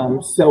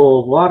 Mm-hmm. So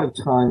a lot of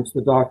times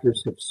the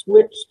doctors have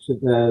switched to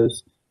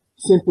those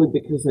simply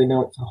because they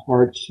know it's a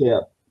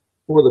hardship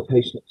for the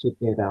patient to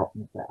get out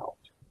and about.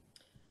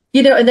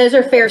 You know, and those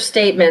are fair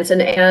statements.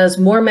 And as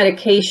more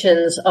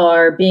medications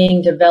are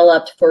being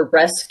developed for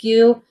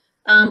rescue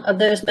of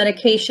those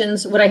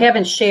medications, what I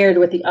haven't shared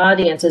with the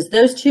audience is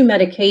those two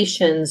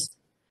medications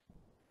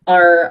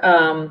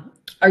are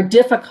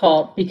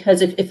difficult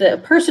because if a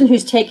person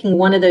who's taking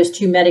one of those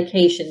two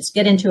medications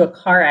get into a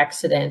car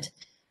accident,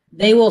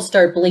 they will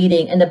start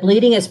bleeding, and the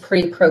bleeding is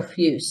pretty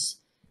profuse.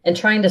 And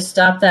trying to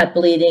stop that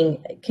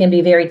bleeding can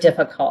be very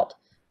difficult.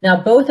 Now,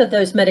 both of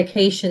those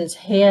medications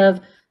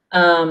have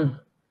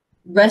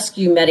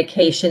rescue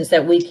medications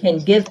that we can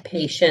give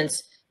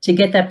patients to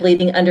get that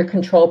bleeding under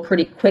control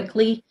pretty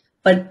quickly,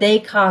 but they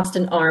cost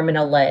an arm and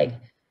a leg.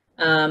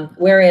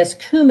 Whereas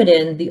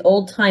Coumadin, the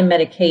old time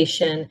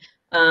medication,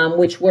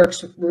 which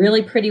works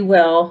really pretty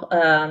well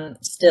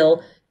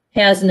still,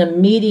 has an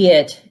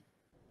immediate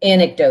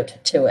antidote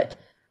to it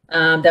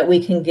that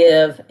we can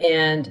give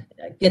and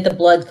get the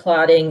blood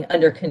clotting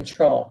under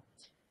control.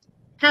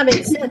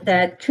 Having said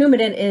that,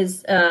 Coumadin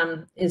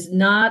is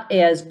not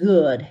as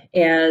good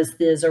as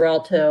the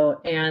Xarelto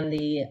and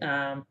the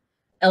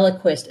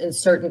Eliquis in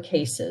certain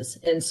cases,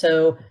 and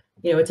so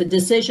it's a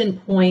decision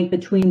point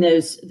between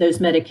those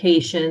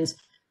medications.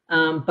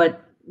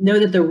 But know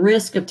that the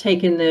risk of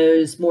taking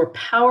those more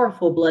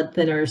powerful blood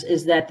thinners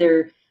is that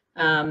they're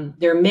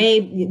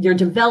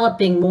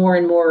developing more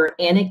and more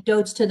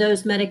antidotes to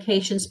those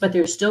medications, but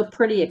they're still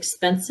pretty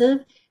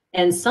expensive,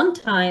 and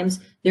sometimes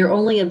they're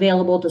only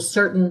available to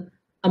certain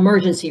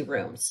emergency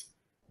rooms.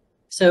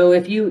 So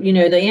if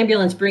the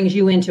ambulance brings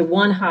you into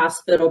one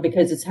hospital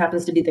because it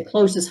happens to be the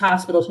closest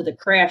hospital to the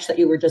crash that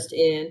you were just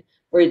in,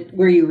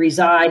 where you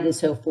reside and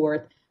so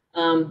forth,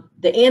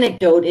 the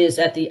antidote is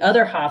at the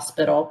other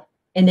hospital,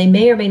 and they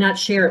may or may not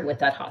share it with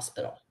that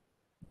hospital.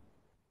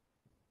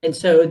 And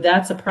so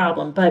that's a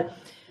problem. But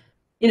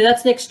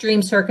that's an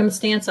extreme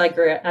circumstance. I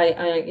grant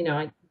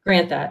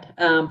that.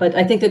 But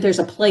I think that there's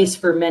a place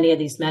for many of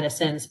these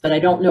medicines, but I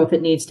don't know if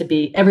it needs to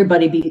be,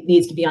 everybody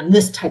needs to be on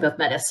this type of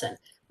medicine.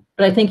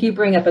 But I think you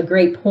bring up a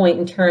great point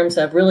in terms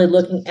of really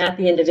looking at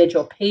the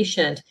individual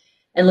patient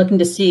and looking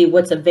to see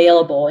what's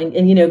available.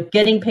 And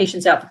getting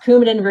patients out.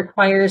 Coumadin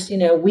requires,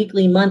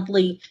 weekly,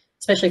 monthly,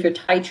 especially if you're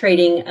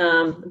titrating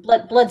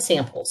blood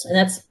samples. And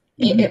that's,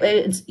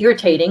 it's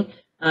irritating.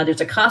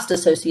 There's a cost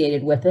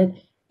associated with it,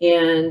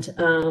 and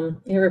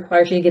it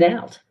requires you to get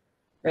out,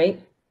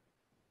 right?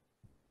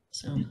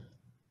 So.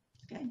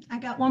 Okay, I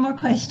got one more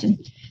question.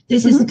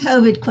 This is a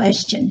COVID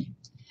question.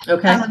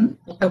 Okay, I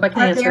hope I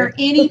can answer. Are there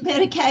any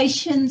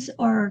medications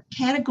or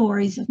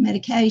categories of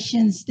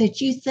medications that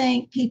you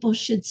think people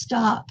should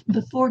stop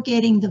before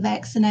getting the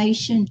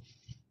vaccination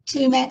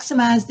to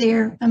maximize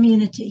their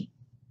immunity?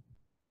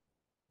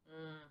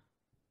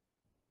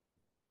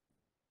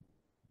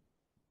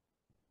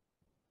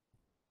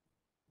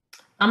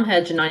 I'm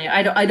hedging on you.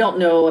 I don't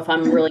know if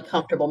I'm really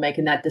comfortable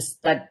making that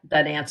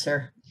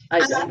answer. I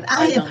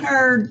have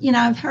heard,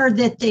 I've heard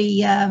that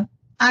the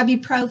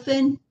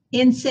ibuprofen,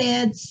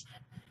 NSAIDs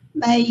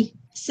may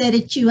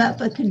set you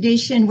up a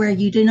condition where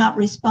you do not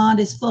respond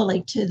as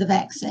fully to the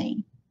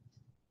vaccine.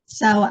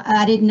 So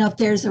I didn't know if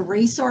there's a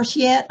resource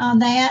yet on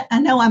that.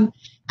 I know I'm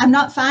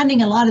not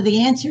finding a lot of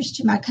the answers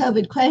to my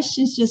COVID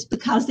questions just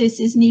because this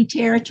is new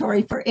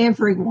territory for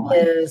everyone.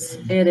 It is.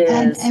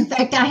 And in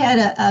fact, I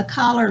had a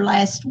caller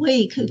last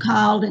week who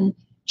called, and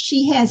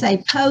she has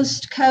a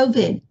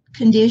post-COVID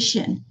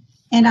condition.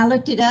 And I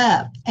looked it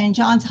up, and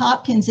Johns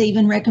Hopkins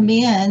even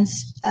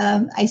recommends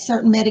a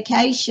certain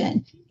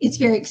medication. It's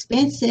very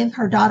expensive.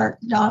 Her doctor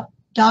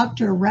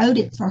wrote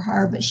it for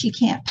her, but she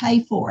can't pay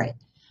for it.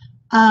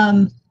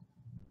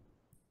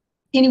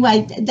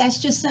 Anyway, that's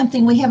just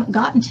something we haven't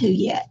gotten to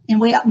yet. And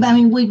we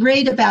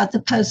read about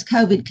the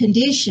post-COVID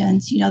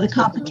conditions, the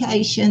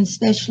complications,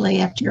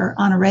 especially after you're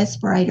on a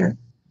respirator.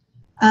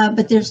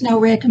 But there's no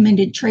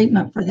recommended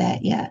treatment for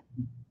that yet.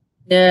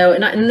 No,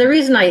 and the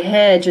reason I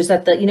hedge is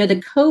that the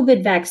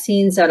COVID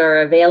vaccines that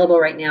are available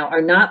right now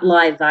are not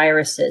live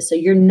viruses. So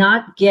you're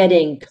not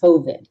getting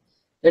COVID.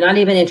 They're not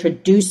even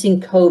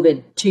introducing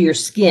COVID to your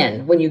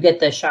skin when you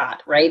get the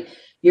shot, right?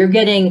 You're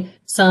getting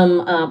some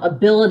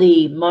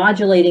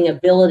modulating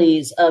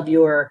abilities of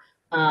your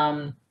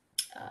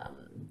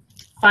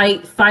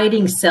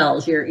fighting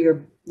cells,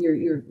 your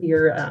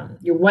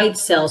white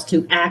cells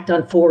to act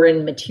on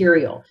foreign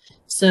material.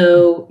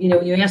 So,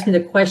 when you ask me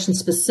the question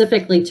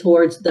specifically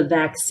towards the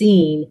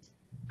vaccine,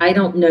 I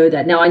don't know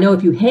that. Now, I know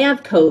if you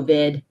have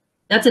COVID,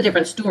 that's a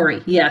different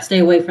story. Yeah, stay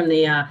away from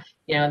the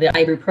the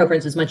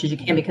ibuprofen as much as you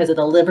can because of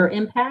the liver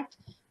impact.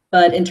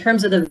 But in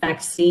terms of the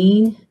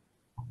vaccine,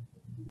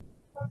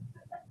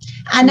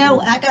 I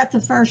know I got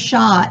the first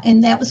shot,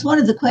 and that was one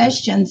of the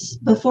questions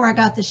before I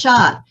got the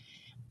shot.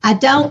 I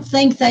don't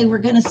think they were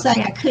going to say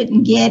I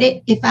couldn't get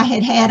it if I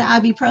had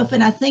ibuprofen.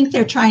 I think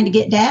they're trying to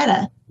get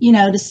data,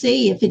 to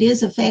see if it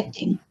is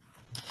affecting.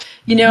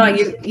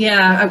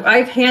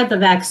 I've had the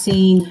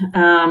vaccine,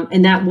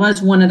 and that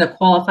was one of the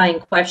qualifying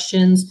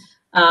questions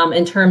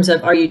in terms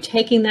of, are you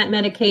taking that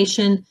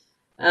medication?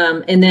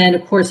 And then,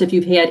 of course, if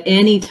you've had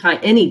any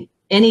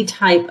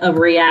type of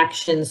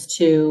reactions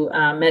to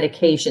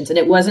medications, and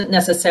it wasn't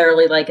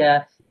necessarily like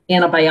a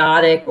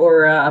antibiotic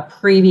or a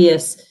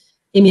previous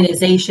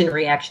immunization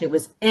reaction. It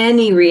was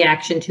any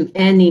reaction to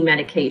any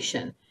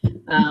medication,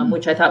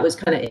 which I thought was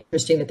kind of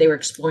interesting that they were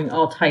exploring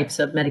all types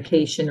of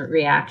medication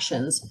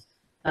reactions.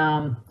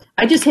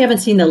 I just haven't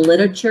seen the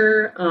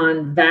literature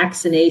on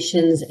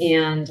vaccinations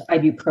and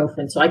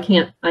ibuprofen, so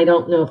I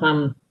don't know if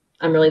I'm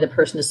really the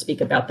person to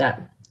speak about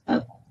that.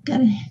 Oh,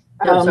 got it.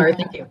 No, sorry,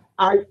 thank you.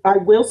 I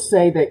will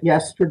say that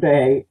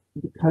yesterday,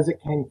 because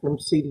it came from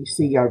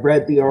CDC, I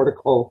read the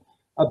article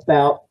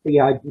about the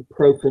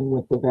ibuprofen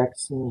with the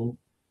vaccine.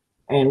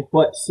 And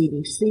what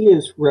CDC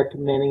is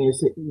recommending is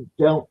that you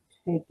don't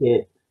take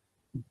it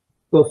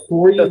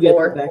before you get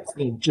the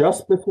vaccine,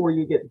 just before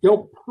you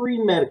don't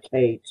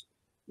pre-medicate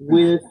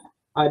with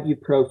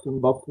ibuprofen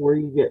before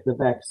you get the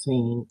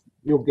vaccine.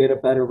 You'll get a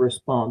better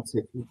response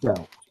if you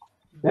don't.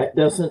 That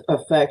doesn't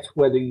affect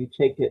whether you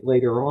take it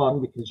later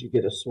on because you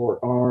get a sore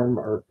arm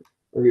or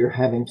you're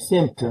having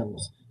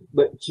symptoms,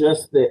 but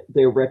just that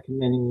they're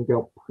recommending you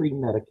don't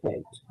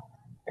pre-medicate.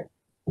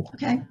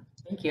 Okay.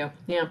 Thank you.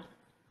 Yeah.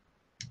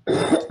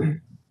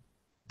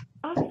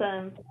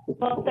 Awesome.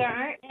 Well, if there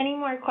aren't any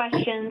more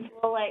questions,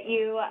 we'll let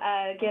you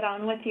get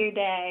on with your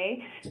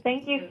day.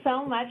 Thank you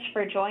so much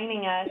for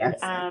joining us.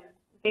 Yes.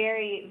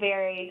 Very,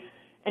 very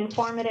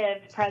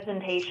informative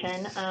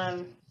presentation.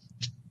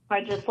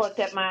 I just looked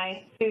at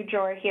my food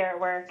drawer here at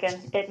work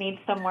and it needs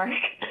some work.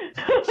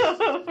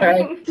 All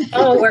right.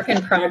 All work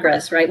in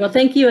progress, right? Well,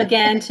 thank you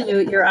again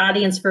to your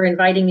audience for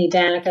inviting me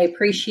back. I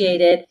appreciate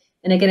it.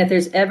 And again, if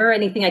there's ever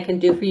anything I can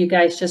do for you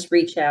guys, just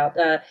reach out.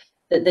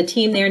 The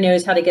team there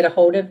knows how to get a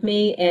hold of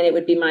me, and it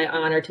would be my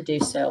honor to do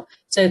so.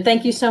 So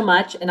thank you so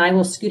much, and I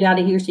will scoot out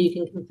of here so you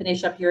can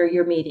finish up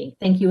your meeting.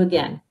 Thank you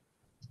again.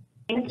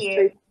 Thank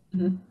you.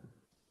 Mm-hmm.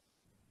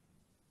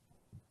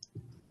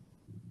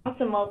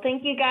 Awesome. Well,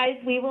 thank you, guys.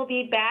 We will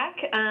be back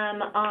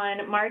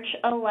on March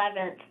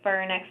 11th for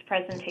our next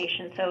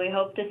presentation, so we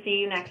hope to see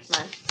you next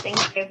month.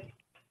 Thank you.